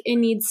think it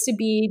needs to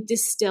be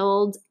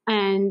distilled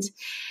and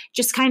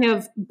just kind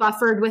of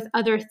buffered with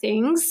other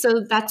things.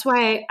 So that's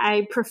why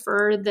I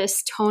prefer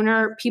this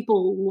toner.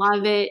 People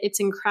love it. It's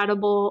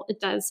incredible. It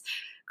does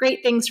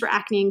great things for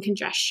acne and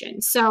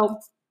congestion. So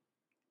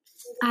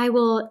I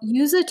will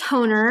use a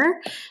toner,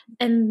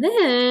 and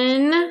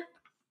then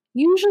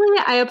usually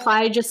I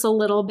apply just a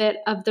little bit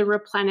of the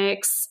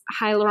Replenix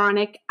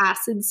hyaluronic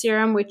acid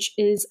serum, which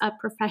is a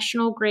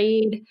professional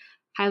grade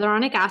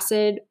hyaluronic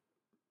acid.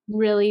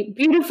 Really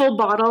beautiful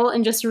bottle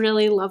and just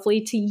really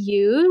lovely to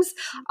use.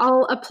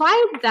 I'll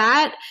apply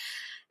that,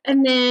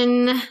 and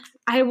then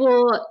I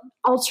will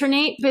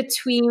alternate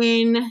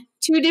between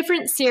 2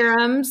 different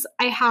serums.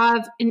 I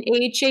have an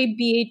AHA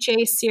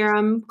BHA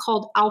serum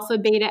called Alpha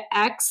Beta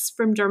X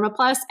from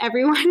Dermaplus.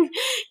 Everyone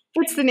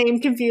gets the name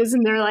confused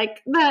and they're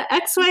like, the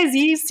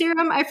XYZ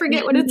serum, I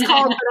forget what it's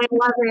called, but I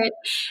love it.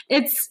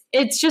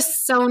 It's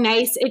just so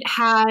nice. It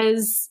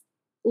has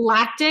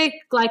lactic,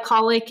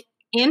 glycolic,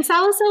 and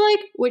salicylic,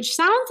 which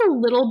sounds a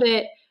little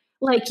bit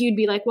like you'd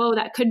be like, whoa,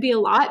 that could be a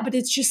lot, but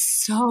it's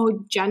just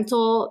so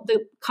gentle.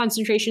 The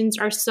concentrations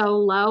are so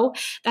low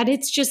that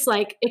it's just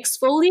like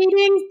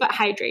exfoliating, but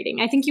hydrating.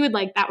 I think you would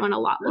like that one a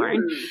lot,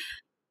 Lauren.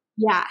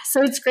 Yeah.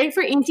 So it's great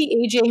for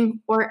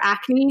anti-aging or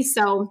acne.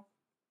 So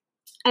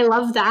I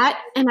love that.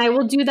 And I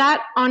will do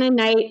that on a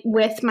night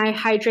with my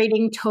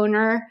hydrating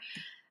toner.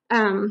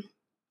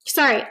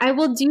 I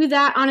will do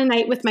that on a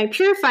night with my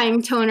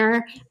purifying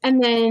toner,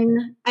 and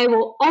then I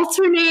will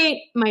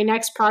alternate my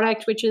next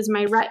product, which is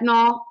my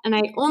retinol, and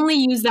I only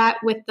use that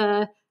with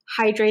the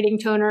hydrating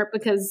toner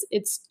because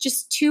it's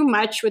just too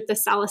much with the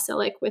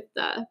salicylic with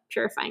the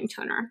purifying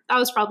toner. That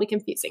was probably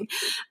confusing.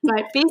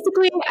 But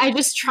basically, I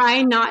just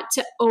try not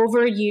to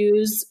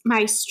overuse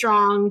my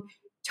strong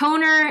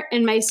toner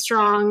and my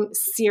strong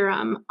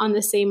serum on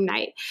the same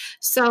night.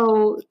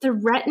 So the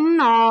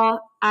retinol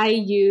I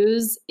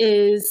use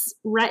is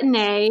Retin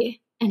A,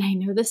 and I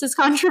know this is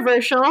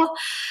controversial.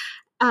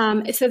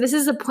 So this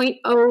is a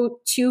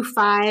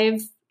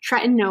 0.025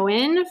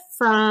 tretinoin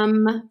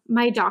from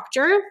my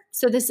doctor.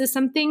 So this is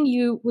something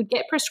you would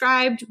get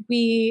prescribed.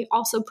 We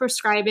also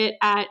prescribe it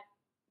at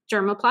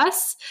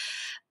Dermaplus,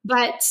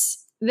 but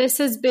this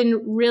has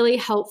been really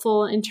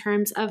helpful in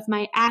terms of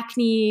my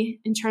acne,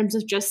 in terms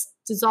of just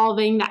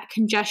dissolving that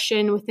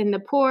congestion within the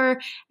pore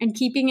and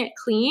keeping it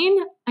clean.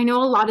 I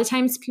know a lot of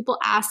times people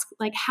ask,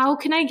 like, how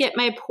can I get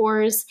my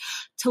pores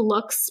to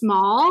look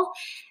small?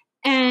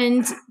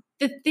 And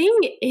the thing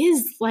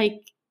is, like,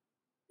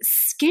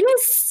 skin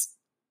is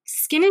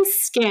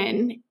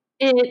skin.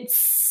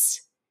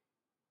 It's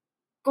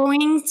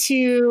going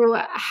to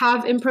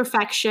have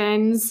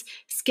imperfections.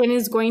 Skin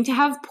is going to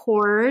have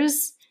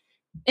pores.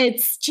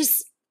 It's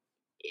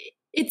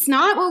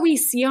not what we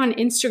see on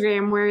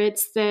Instagram where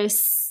it's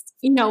this,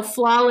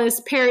 flawless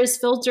Paris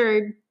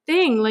filtered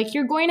thing. Like,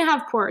 you're going to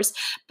have pores,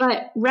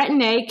 but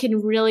Retin A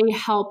can really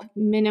help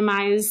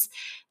minimize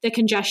the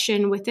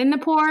congestion within the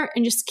pore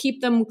and just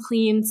keep them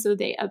clean so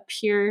they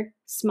appear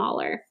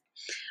smaller.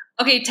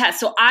 Okay, Tess,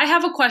 so I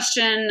have a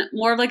question,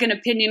 more of like an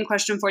opinion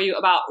question for you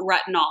about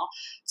retinol.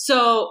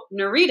 So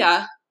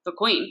Narita, the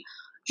queen.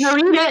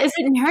 Narita, is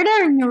it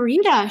Narita or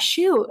Narita?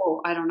 Shoot.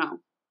 Oh, I don't know.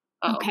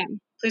 Uh-oh. Okay.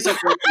 Please don't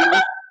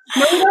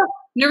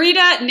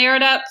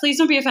Narita, please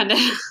don't be offended.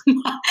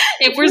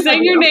 If we're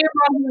saying your name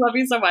wrong, we love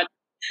you so much.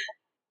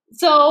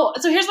 So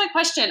here's my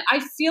question. I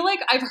feel like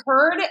I've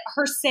heard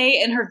her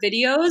say in her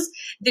videos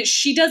that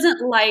she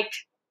doesn't like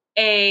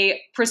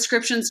a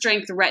prescription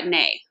strength Retin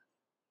A.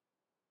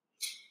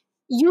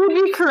 You would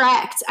be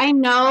correct. I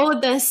know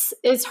this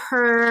is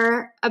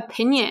her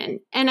opinion,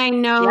 and I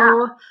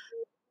know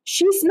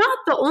she's not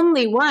the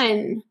only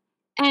one.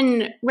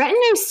 And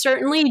Retin A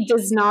certainly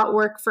does not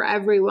work for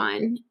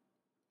everyone.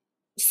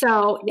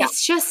 So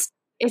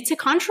it's a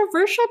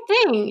controversial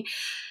thing.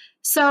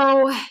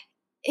 So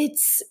it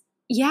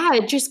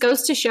just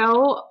goes to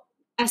show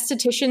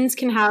estheticians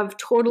can have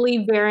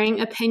totally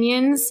varying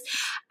opinions.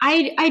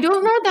 I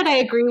don't know that I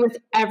agree with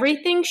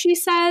everything she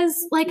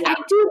says. I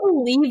do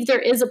believe there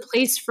is a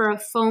place for a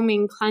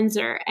foaming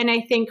cleanser. And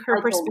I think her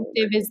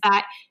perspective is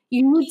that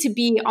you need to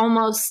be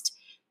almost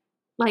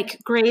like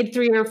grade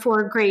 3 or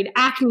 4 grade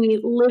acne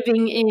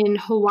living in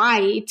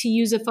Hawaii to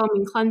use a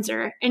foaming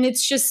cleanser. And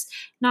it's just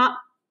not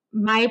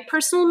my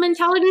personal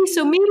mentality.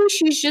 So maybe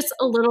she's just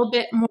a little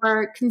bit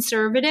more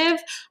conservative.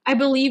 I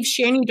believe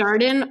Shani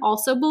Darden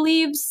also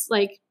believes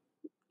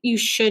you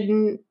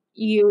shouldn't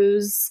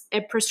use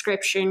a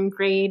prescription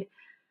grade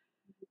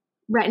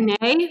Retin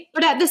A,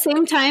 but at the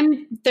same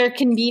time, there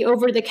can be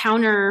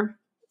over-the-counter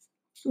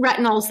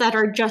retinols that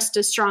are just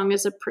as strong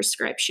as a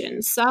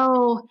prescription.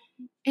 So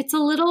it's a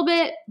little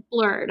bit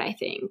blurred, I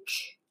think.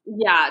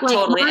 Yeah,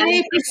 totally.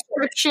 My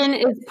prescription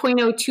is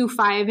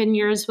 0.025 and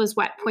yours was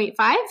what,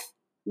 0.5?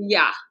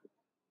 Yeah.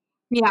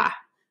 Yeah.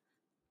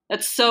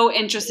 That's so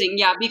interesting.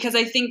 Yeah, because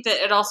I think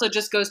that it also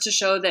just goes to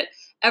show that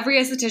every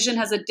esthetician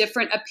has a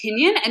different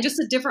opinion and just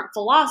a different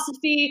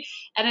philosophy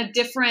and a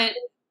different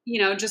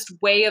just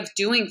way of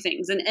doing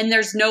things. And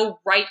there's no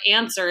right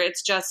answer.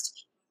 It's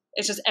just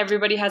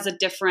everybody has a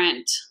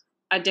different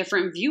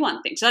view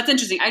on things. So that's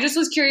interesting. I just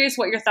was curious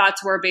what your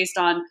thoughts were based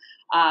on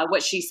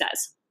what she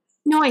says.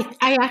 No,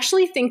 I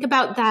actually think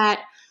about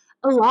that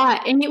a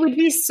lot. And it would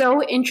be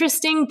so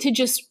interesting to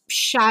just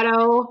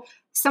shadow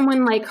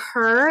someone like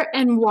her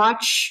and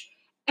watch.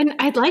 And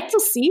I'd like to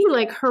see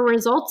like her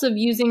results of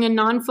using a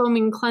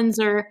non-foaming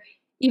cleanser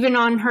even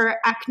on her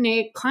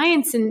acne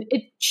clients. And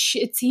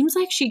it seems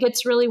like she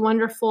gets really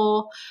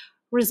wonderful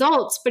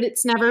results, but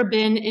it's never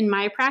been in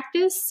my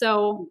practice.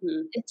 So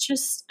it's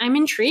just, I'm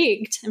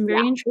intrigued. I'm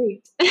very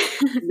intrigued.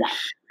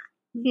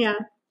 Yeah.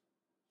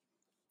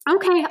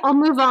 Okay, I'll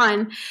move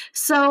on.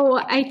 So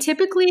I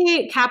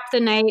typically cap the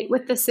night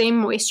with the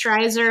same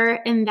moisturizer,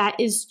 and that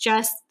is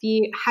just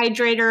the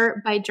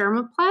Hydrator by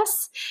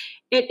Dermaplus.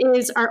 It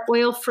is our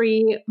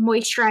oil-free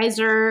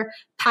moisturizer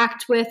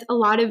packed with a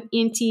lot of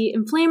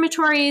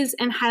anti-inflammatories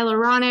and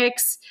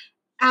hyaluronics,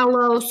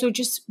 aloe, so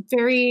just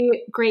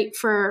very great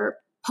for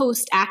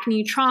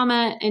post-acne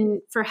trauma and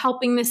for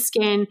helping the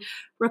skin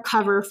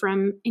recover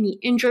from any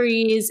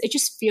injuries. It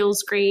just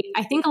feels great.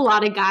 I think a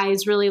lot of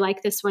guys really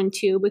like this one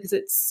too because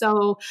it's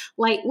so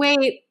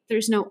lightweight.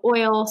 There's no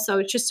oil, so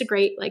it's just a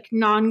great like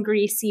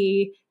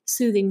non-greasy,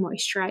 soothing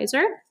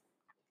moisturizer.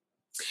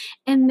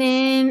 And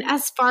then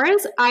as far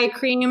as eye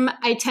cream,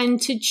 I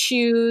tend to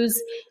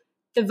choose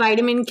the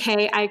vitamin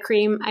K eye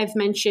cream I've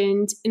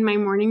mentioned in my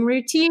morning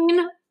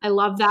routine. I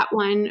love that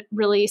one.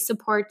 Really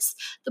supports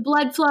the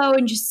blood flow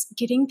and just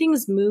getting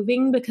things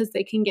moving because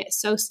they can get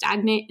so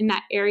stagnant in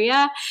that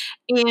area.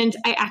 And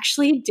I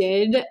actually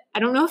did, I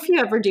don't know if you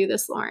ever do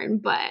this, Lauren,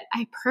 but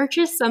I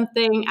purchased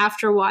something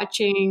after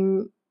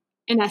watching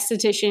an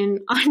esthetician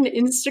on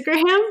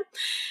Instagram.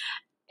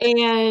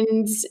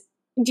 And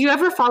do you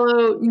ever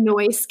follow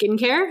Noi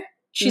Skincare?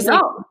 She's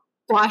like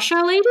gua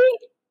sha lady.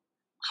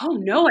 Oh,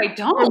 no, I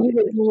don't. Oh, you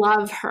would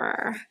love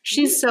her.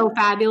 She's so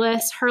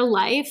fabulous. Her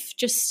life,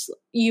 just,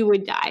 you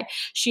would die.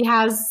 She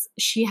has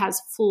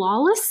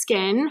flawless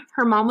skin.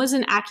 Her mom was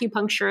an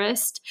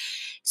acupuncturist.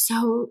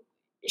 So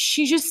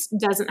she just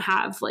doesn't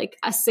have like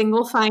a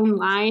single fine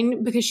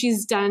line because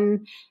she's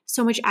done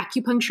so much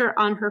acupuncture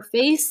on her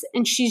face.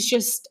 And she's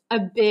just a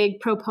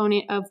big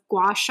proponent of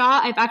gua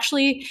sha. I've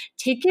actually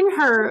taken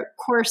her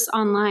course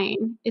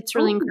online. It's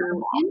really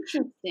incredible.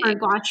 Interesting. For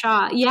gua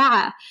sha.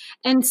 Yeah.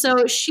 And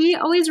so she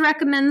always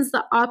recommends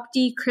the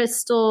Opti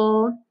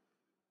Crystal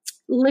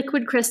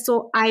Liquid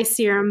Crystal Eye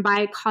Serum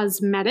by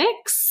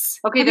Cosmetics.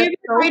 Okay, have you ever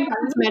so tried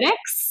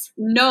Cosmetics?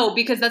 No,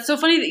 because that's so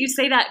funny that you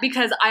say that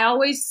because I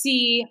always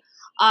see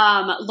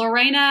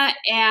Lorena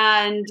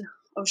and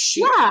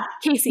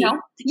Casey. No?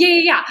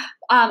 Yeah.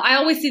 I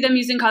always see them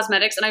using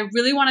cosmetics, and I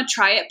really want to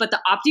try it. But the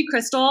Opti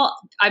Crystal,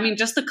 I mean,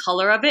 just the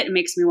color of it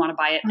makes me want to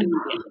buy it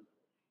immediately.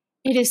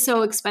 It is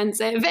so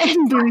expensive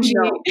and bougie.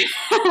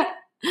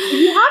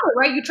 You have it,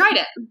 right? You tried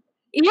it.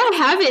 Yeah, I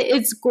have it.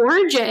 It's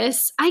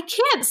gorgeous. I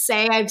can't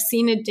say I've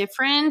seen a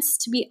difference,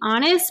 to be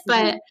honest,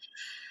 but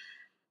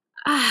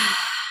I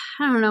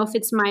don't know if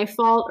it's my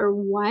fault or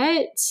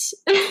what.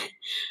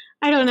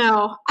 I don't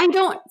know.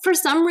 For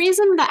some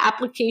reason, the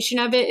application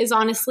of it is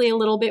honestly a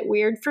little bit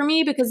weird for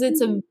me because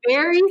it's a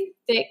very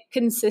thick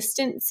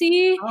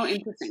consistency. Oh,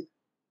 interesting.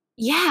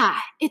 Yeah.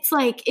 It's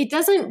like, it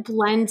doesn't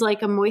blend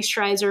like a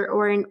moisturizer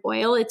or an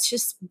oil. It's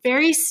just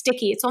very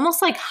sticky. It's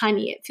almost like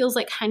honey. It feels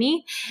like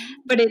honey,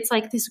 but it's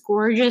like this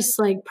gorgeous,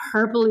 like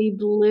purpley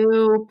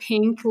blue,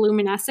 pink,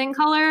 luminescent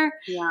color.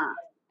 Yeah.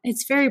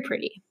 It's very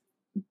pretty.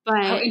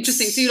 But oh,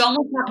 interesting. So you'd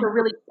almost have to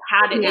really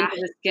pat it into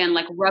the skin,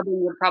 like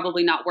rubbing would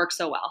probably not work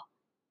so well.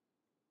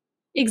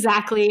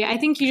 Exactly. I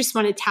think you just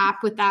want to tap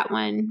with that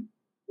one.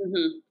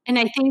 Mm-hmm. And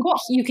I think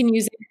you can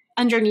use it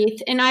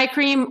underneath an eye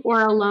cream or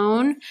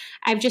alone.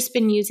 I've just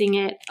been using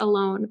it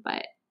alone,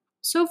 but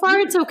so far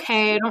it's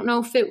okay. I don't know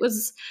if it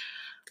was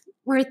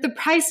worth the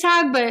price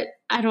tag, but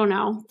I don't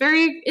know.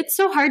 It's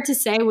so hard to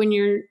say when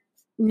you're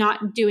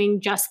not doing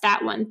just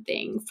that one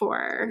thing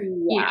for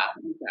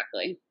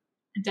exactly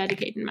a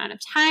dedicated amount of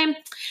time.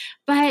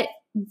 But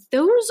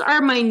those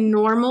are my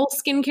normal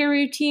skincare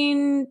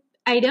routine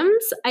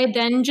items. I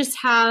then just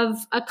have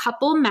a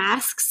couple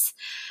masks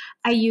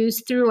I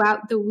use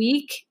throughout the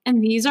week,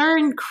 and these are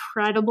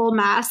incredible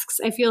masks.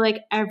 I feel like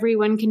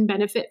everyone can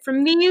benefit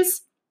from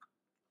these.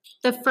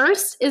 The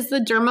first is the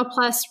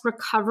Dermaplus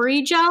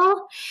Recovery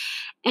Gel,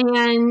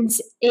 and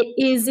it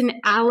is an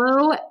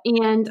aloe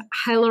and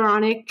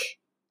hyaluronic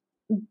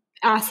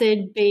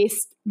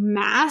acid-based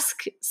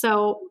mask.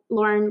 So,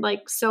 Lauren,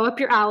 like, so up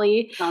your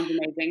alley. Sounds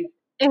amazing.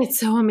 It's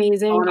so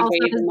amazing. I want to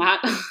bathe in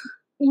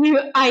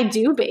that. I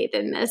do bathe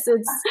in this.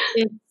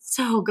 It's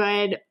so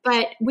good.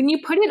 But when you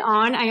put it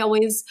on, I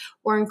always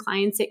warn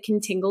clients it can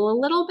tingle a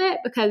little bit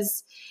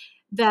because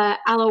the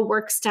aloe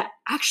works to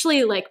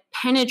actually like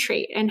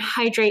penetrate and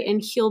hydrate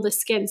and heal the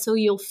skin. So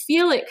you'll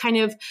feel it kind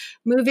of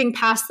moving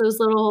past those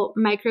little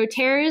micro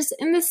tears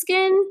in the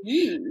skin.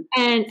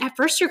 And at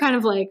first you're kind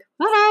of like,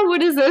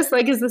 what is this?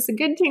 Like, is this a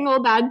good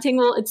tingle, bad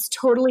tingle? It's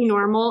totally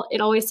normal.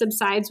 It always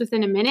subsides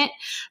within a minute,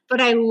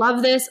 but I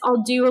love this.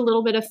 I'll do a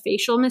little bit of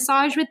facial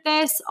massage with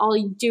this. I'll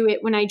do it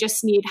when I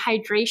just need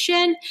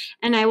hydration,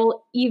 and I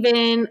will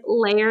even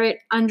layer it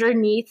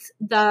underneath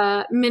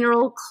the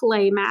mineral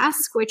clay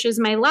mask, which is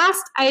my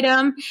last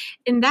item.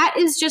 And that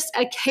is just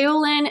a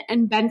kaolin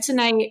and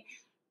bentonite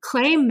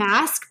clay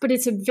mask, but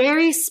it's a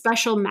very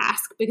special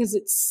mask because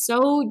it's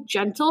so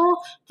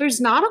gentle.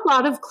 There's not a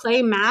lot of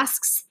clay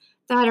masks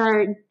that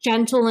are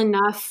gentle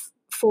enough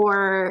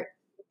for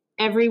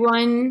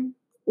everyone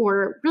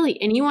or really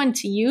anyone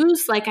to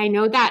use. Like I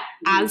know that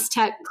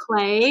Aztec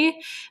clay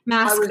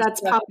mask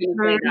that's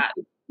popular.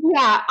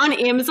 Yeah, on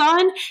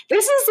Amazon.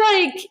 This is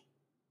like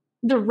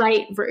the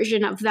right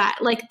version of that.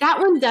 Like that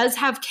one does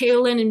have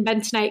kaolin and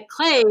bentonite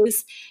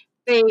clays.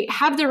 They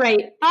have the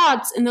right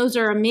thoughts, and those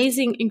are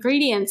amazing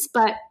ingredients,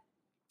 but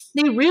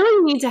they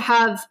really need to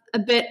have a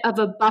bit of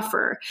a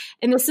buffer.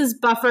 And this is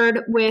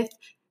buffered with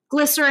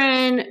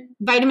glycerin,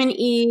 vitamin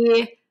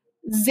E,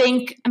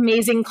 zinc,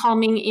 amazing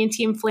calming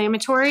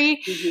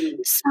anti-inflammatory.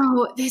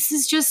 So this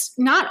is just,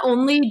 not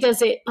only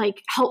does it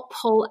like help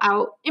pull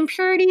out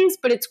impurities,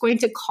 but it's going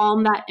to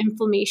calm that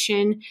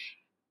inflammation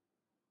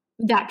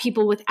that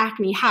people with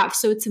acne have.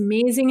 So it's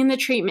amazing in the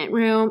treatment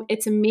room.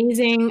 It's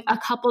amazing a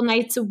couple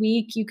nights a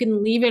week. You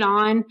can leave it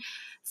on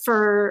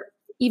for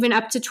even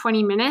up to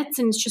 20 minutes,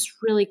 and it's just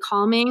really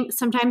calming.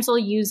 Sometimes I'll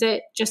use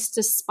it just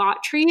to spot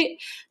treat.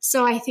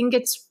 So I think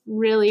it's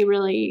really,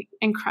 really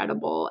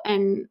incredible.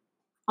 And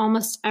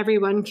almost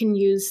everyone can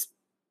use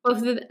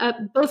both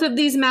of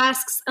these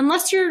masks.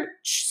 Unless you're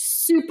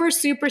super,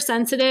 super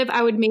sensitive,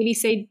 I would maybe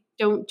say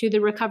don't do the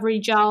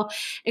recovery gel.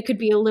 It could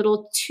be a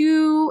little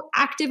too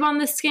active on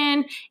the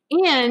skin.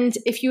 And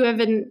if you have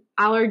an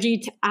allergy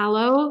to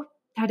aloe,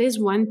 that is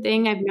one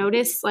thing I've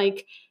noticed.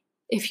 Like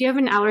if you have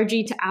an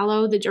allergy to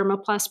aloe, the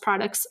Dermaplus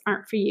products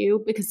aren't for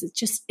you because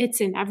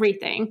it's in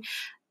everything.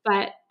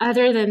 But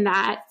other than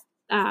that,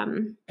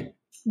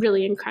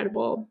 really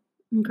incredible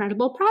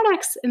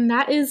products. And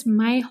that is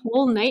my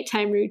whole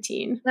nighttime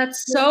routine.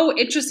 That's so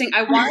interesting.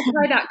 I want to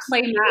try that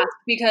clay mask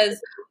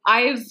because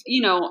I've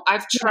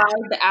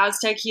tried the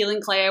Aztec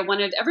healing clay.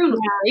 Everyone was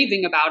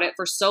raving about it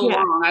for so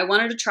long. I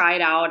wanted to try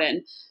it out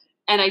and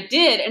I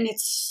did. And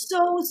it's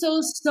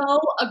so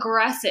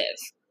aggressive.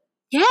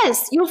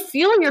 Yes. You'll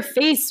feel your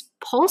face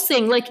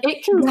pulsing. Like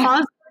it can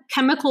cause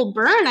chemical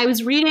burn. I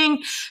was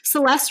reading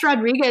Celeste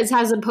Rodriguez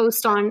has a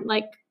post on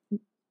like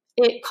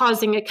it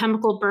causing a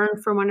chemical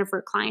burn for one of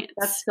her clients.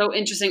 That's so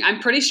interesting. I'm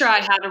pretty sure I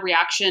had a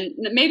reaction,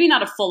 maybe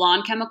not a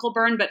full-on chemical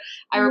burn, but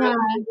I remember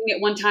using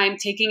it one time,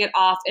 taking it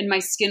off, and my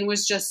skin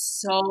was just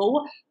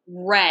so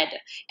red.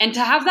 And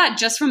to have that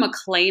just from a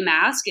clay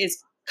mask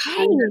is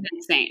kind of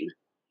insane.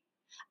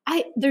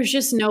 There's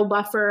just no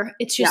buffer.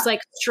 It's just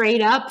like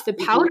straight up the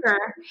powder.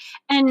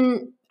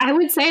 And I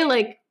would say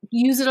like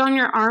use it on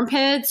your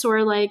armpits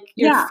or like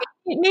your feet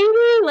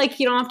maybe. Like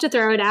you don't have to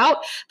throw it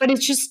out, but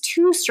it's just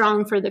too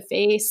strong for the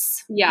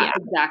face. Yeah.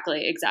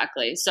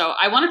 Exactly. So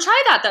I want to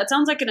try that. That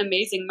sounds like an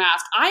amazing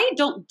mask. I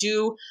don't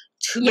do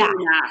too many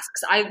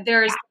masks.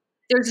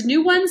 There's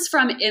new ones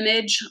from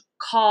Image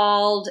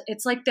called, I think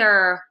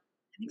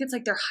it's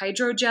like their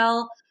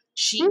hydrogel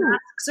sheet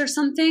masks or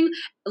something.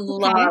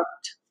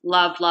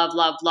 Love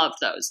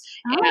those.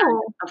 And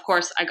of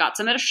course I got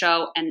some at a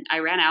show and I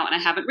ran out and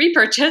I haven't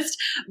repurchased,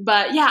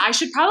 but yeah, I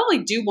should probably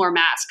do more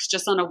masks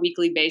just on a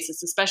weekly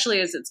basis, especially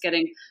as it's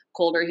getting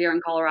colder here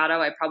in Colorado.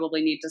 I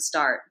probably need to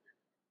start,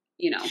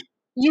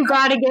 You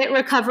got to get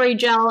recovery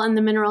gel and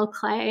the mineral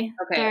clay.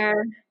 Okay.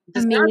 They're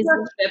Does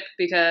amazing. ship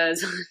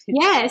because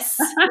yes.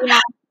 Yeah.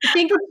 I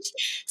think it's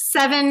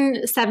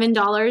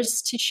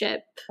 $7 to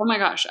ship. Oh my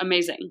gosh.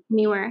 Amazing.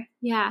 Anywhere.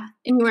 Yeah.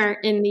 Anywhere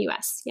in the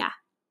US. Yeah.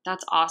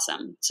 That's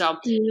awesome. So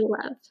you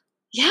love.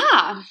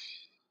 Yeah.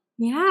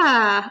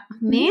 Yeah.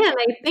 Man,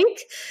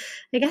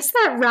 I guess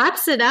that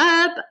wraps it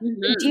up.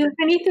 Mm-hmm. Do you have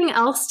anything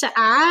else to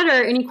add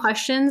or any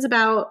questions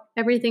about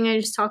everything I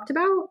just talked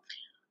about?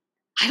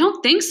 I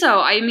don't think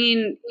so. I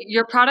mean,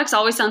 your products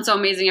always sound so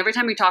amazing. Every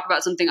time we talk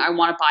about something, I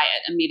want to buy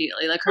it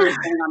immediately. Like her going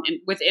on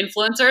with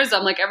influencers,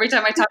 I'm like, every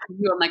time I talk to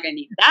you, I'm like, I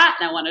need that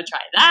and I want to try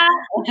that.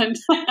 And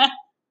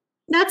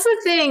that's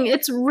the thing.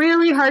 It's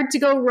really hard to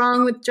go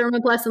wrong with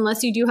Dermaplus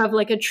unless you do have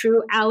like a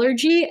true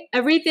allergy.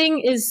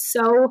 Everything is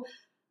so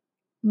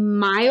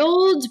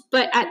mild,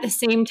 but at the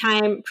same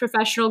time,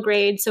 professional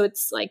grade. So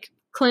it's like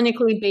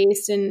clinically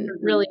based and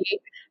really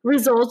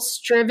results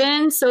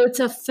driven. So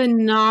it's a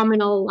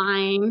phenomenal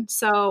line.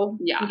 So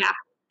yeah.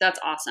 That's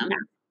awesome.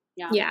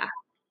 Yeah.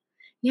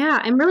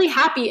 I'm really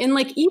happy. And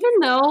like, even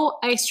though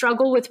I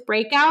struggle with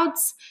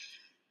breakouts,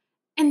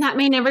 and that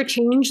may never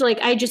change, like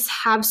I just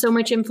have so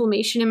much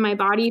inflammation in my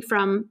body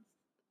from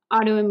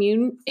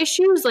autoimmune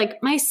issues, like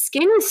my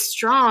skin is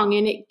strong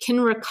and it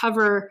can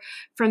recover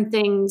from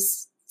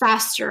things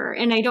faster.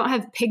 And I don't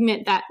have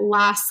pigment that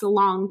lasts a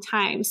long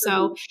time.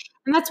 So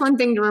And that's one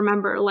thing to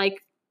remember,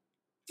 like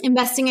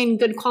investing in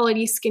good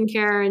quality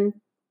skincare and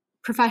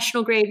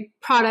professional grade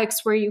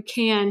products where you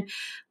can,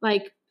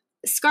 like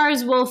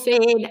scars will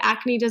fade.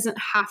 Acne doesn't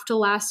have to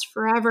last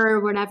forever,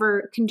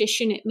 whatever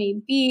condition it may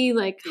be,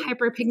 like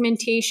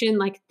hyperpigmentation,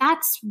 like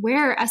that's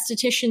where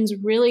estheticians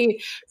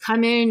really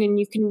come in and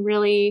you can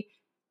really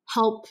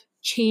help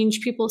change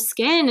people's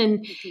skin.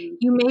 And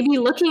you may be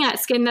looking at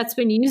skin that's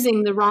been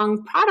using the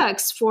wrong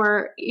products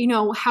for,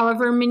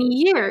 however many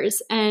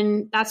years.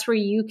 And that's where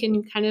you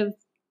can kind of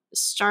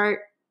start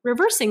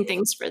reversing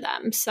things for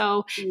them.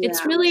 So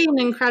it's really an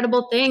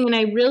incredible thing. And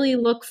I really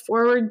look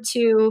forward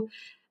to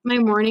my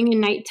morning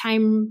and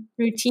nighttime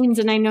routines.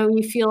 And I know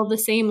you feel the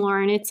same,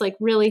 Lauren. It's like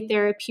really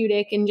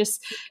therapeutic and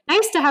just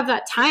nice to have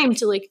that time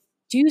to like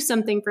do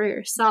something for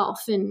yourself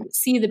and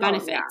see the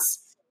benefits.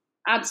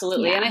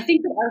 Absolutely. Yeah. And I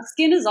think that our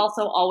skin is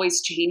also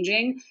always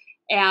changing.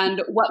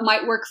 And what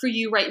might work for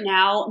you right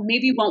now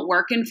maybe won't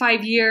work in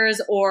 5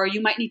 years, or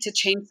you might need to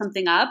change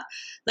something up.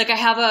 Like I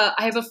have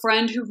a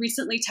friend who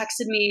recently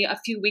texted me a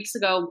few weeks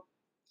ago,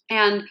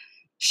 and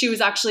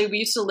we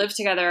used to live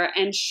together,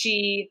 and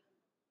she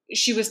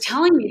was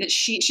telling me that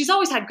she's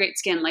always had great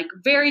skin, like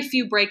very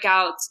few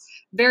breakouts,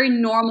 very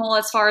normal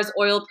as far as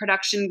oil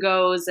production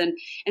goes.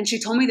 And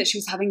she told me that she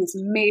was having this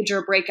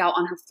major breakout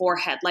on her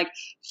forehead, like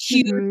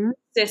huge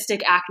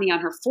cystic acne on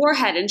her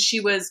forehead. And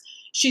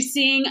she's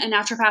seeing a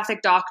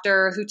naturopathic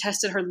doctor who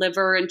tested her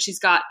liver, and she's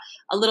got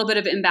a little bit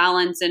of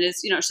imbalance and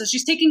is, so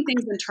she's taking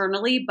things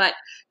internally, but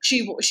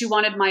she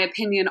wanted my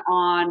opinion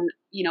on,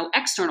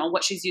 external,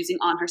 what she's using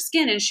on her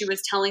skin. And she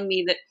was telling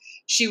me that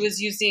she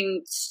was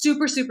using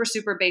super, super,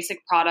 super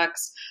basic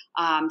products.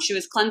 She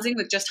was cleansing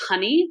with just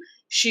honey.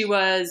 She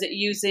was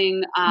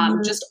using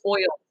just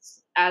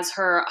oils as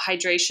her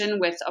hydration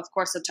with, of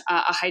course,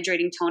 a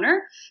hydrating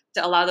toner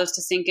to allow those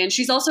to sink in.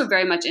 She's also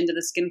very much into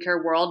the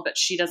skincare world, but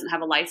she doesn't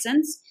have a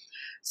license.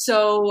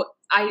 So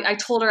I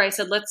told her, I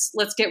said,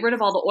 let's get rid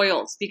of all the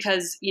oils,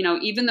 because,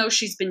 even though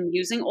she's been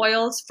using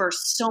oils for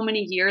so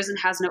many years and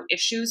has no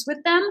issues with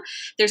them,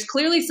 there's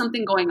clearly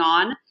something going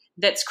on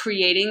that's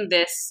creating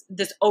this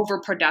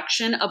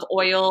overproduction of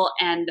oil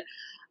and,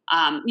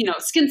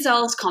 skin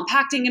cells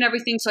compacting and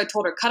everything. So I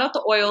told her, cut out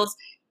the oils.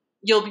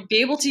 You'll be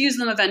able to use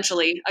them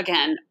eventually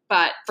again,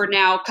 but for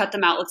now, cut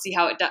them out. Let's see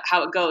how it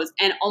goes.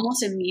 And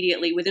almost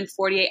immediately, within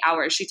 48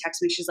 hours, she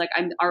texted me. She's like,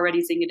 I'm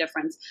already seeing a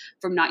difference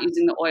from not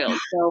using the oils.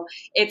 So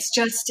it's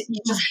just,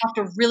 you just have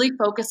to really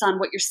focus on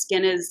what your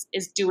skin is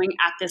doing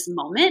at this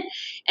moment.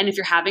 And if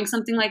you're having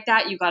something like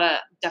that, you got to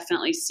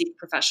definitely seek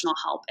professional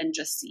help and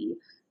just see,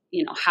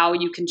 how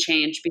you can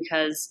change,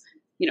 because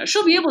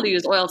she'll be able to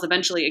use oils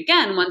eventually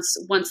again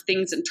once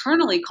things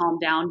internally calm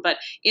down. But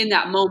in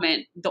that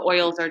moment, the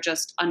oils are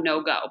just a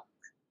no-go.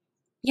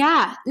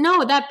 Yeah,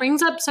 no, that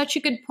brings up such a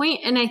good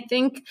point. And I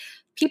think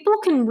people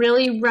can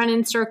really run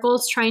in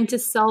circles trying to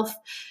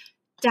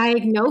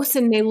self-diagnose,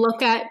 and they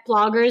look at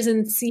bloggers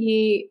and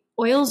see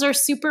oils are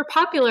super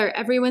popular.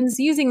 Everyone's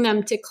using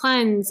them to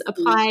cleanse,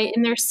 apply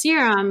in their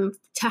serum,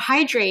 to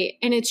hydrate.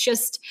 And it's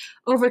just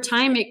over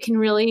time, it can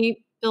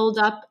really build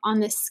up on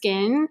the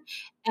skin.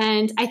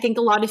 And I think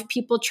a lot of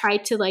people try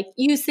to like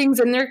use things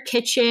in their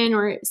kitchen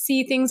or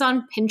see things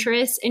on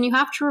Pinterest. And you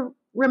have to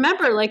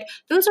remember, like,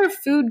 those are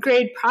food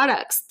grade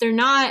products. They're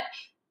not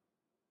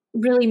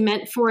really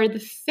meant for the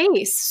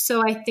face.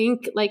 So I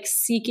think like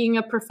seeking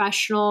a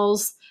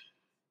professional's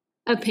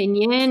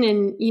opinion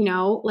and,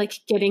 like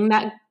getting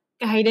that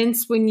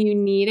guidance when you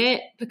need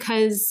it,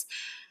 because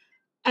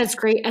as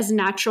great as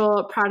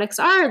natural products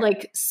are,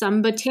 like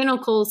some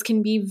botanicals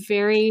can be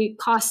very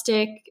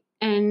caustic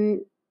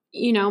and,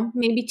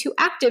 maybe too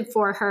active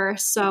for her.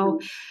 So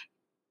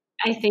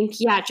I think,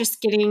 just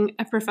getting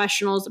a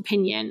professional's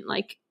opinion,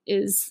 like,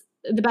 is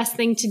the best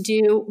thing to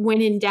do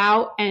when in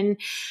doubt. And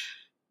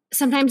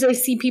sometimes I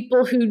see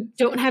people who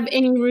don't have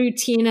any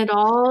routine at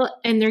all,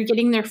 and they're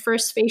getting their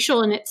first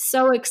facial, and it's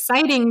so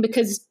exciting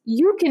because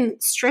you can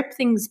strip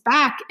things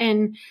back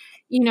and,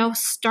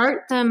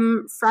 start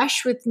them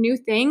fresh with new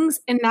things.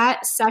 And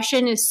that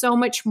session is so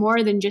much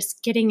more than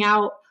just getting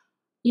out,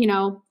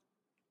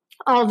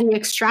 all the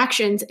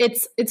extractions.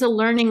 It's a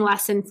learning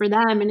lesson for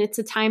them, and it's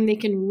a time they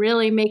can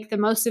really make the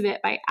most of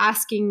it by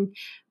asking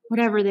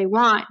whatever they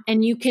want.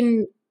 And you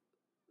can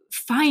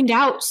find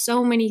out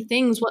so many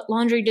things, what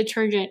laundry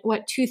detergent,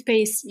 what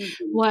toothpaste,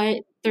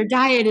 what their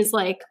diet is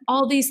like,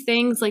 all these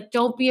things. Like,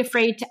 don't be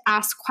afraid to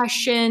ask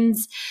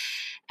questions,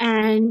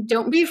 and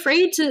don't be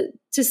afraid to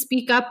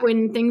speak up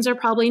when things are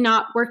probably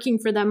not working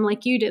for them,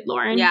 like you did,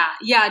 Lauren.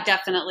 Yeah,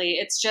 definitely.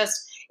 It's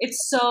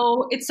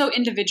so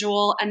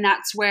individual. And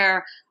that's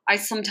where I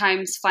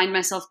sometimes find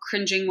myself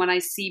cringing when I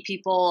see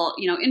people,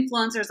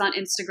 influencers on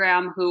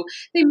Instagram who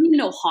they mean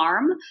no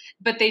harm,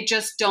 but they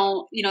just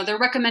don't, they're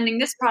recommending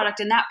this product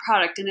and that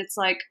product. And it's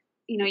like,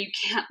 you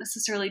can't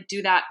necessarily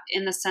do that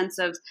in the sense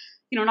of,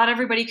 not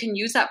everybody can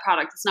use that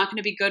product. It's not going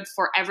to be good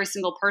for every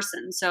single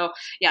person. So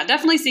yeah,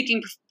 definitely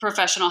seeking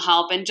professional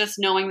help, and just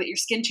knowing that your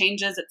skin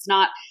changes. It's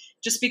not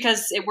just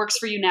because it works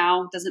for you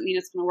now doesn't mean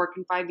it's going to work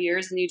in 5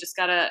 years, and you just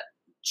got to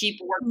keep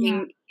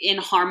working in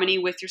harmony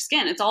with your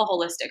skin. It's all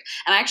holistic.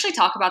 And I actually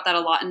talk about that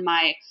a lot in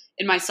my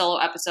solo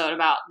episode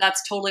about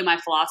that's totally my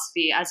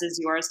philosophy, as is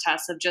yours,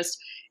 Tess, of just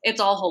it's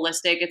all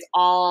holistic. It's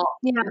all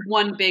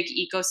one big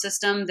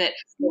ecosystem that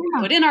what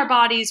we put in our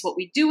bodies, what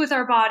we do with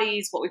our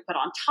bodies, what we put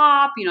on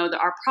top,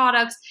 our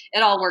products,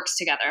 it all works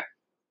together.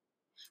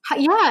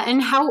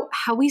 And how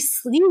we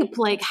sleep,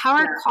 like how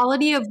our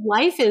quality of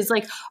life is,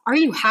 like, are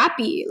you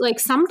happy? Like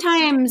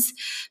sometimes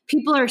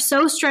people are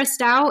so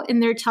stressed out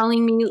and they're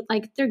telling me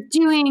like they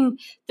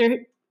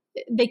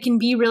can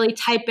be really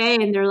type A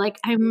and they're like,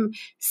 I'm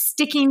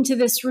sticking to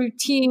this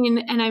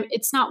routine and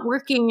it's not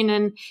working.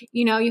 And,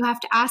 you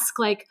have to ask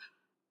like,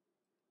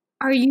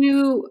 are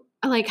you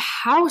like,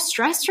 how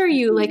stressed are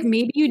you? Like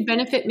maybe you'd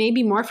benefit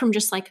maybe more from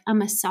just like a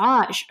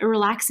massage, a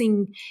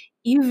relaxing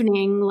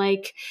evening,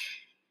 like,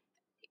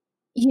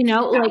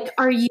 like,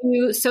 are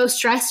you so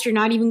stressed you're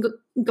not even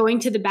going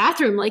to the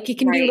bathroom? Like it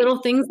can be little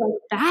things like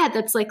that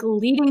that's like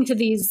leading to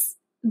this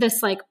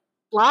like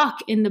block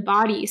in the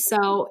body.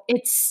 So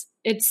it's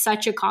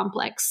such a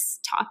complex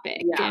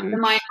topic. Yeah, and the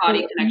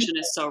mind-body connection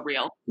is so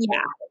real.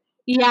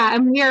 Yeah,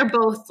 and we are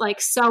both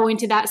like so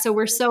into that. So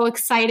we're so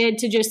excited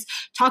to just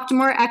talk to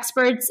more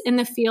experts in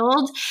the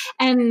field.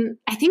 And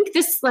I think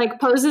this like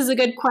poses a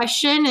good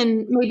question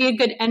and maybe a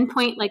good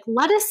endpoint. Like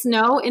let us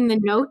know in the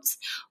notes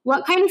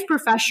what kind of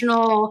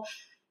professional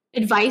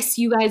advice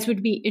you guys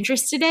would be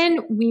interested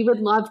in. We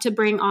would love to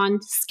bring on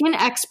skin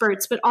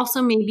experts, but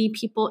also maybe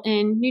people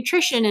in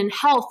nutrition and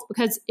health,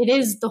 because it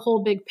is the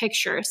whole big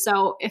picture.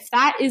 So if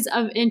that is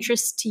of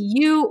interest to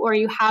you or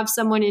you have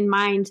someone in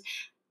mind,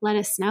 let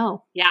us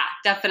know. Yeah,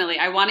 definitely.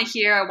 I want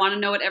to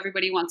know what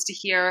everybody wants to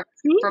hear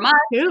from us.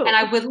 Too. And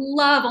I would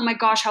love, oh my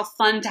gosh, how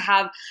fun to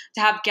have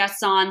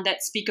guests on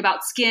that speak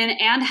about skin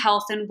and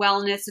health and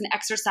wellness and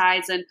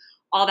exercise and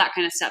all that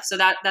kind of stuff. So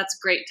that's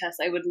great, Tess.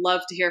 I would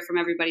love to hear from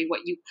everybody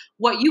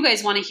what you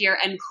guys want to hear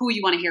and who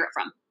you want to hear it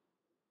from.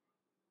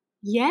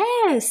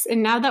 Yes.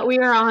 And now that we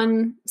are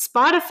on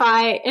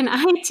Spotify and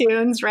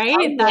iTunes,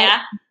 right?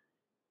 That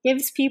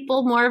gives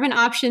people more of an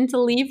option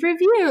to leave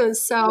reviews.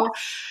 So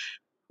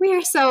we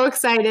are so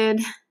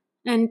excited.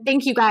 And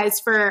thank you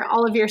guys for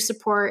all of your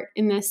support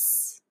in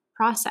this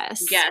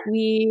process. Yes.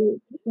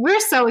 We're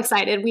so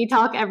excited. We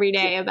talk every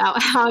day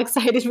about how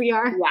excited we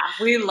are. Yeah,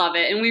 we love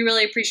it. And we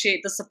really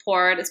appreciate the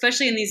support,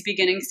 especially in these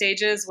beginning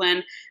stages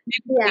when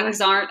maybe things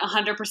aren't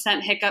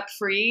 100% hiccup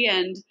free.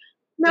 And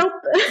nope.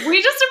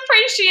 We just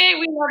appreciate,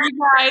 we love you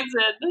guys.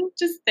 And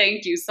just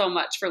thank you so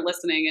much for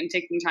listening and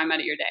taking time out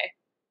of your day.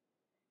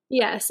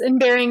 Yes. And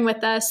bearing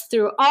with us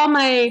through all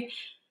my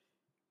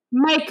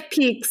mic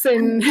peaks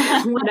and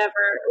whatever.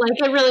 Like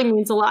it really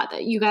means a lot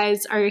that you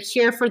guys are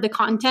here for the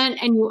content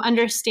and you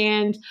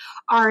understand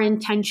our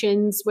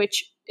intentions,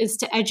 which is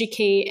to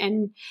educate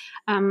and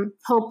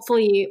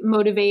hopefully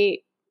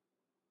motivate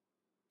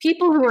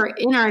people who are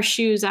in our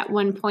shoes at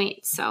one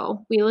point.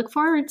 So we look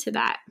forward to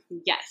that.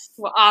 Yes.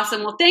 Well,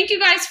 awesome. Well, thank you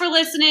guys for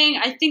listening.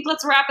 I think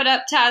let's wrap it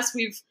up, Tess.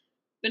 We've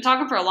been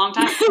talking for a long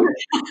time.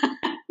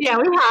 Yeah,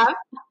 we have.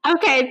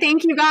 Okay.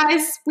 Thank you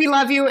guys. We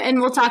love you and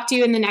we'll talk to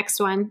you in the next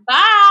one.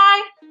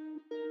 Bye.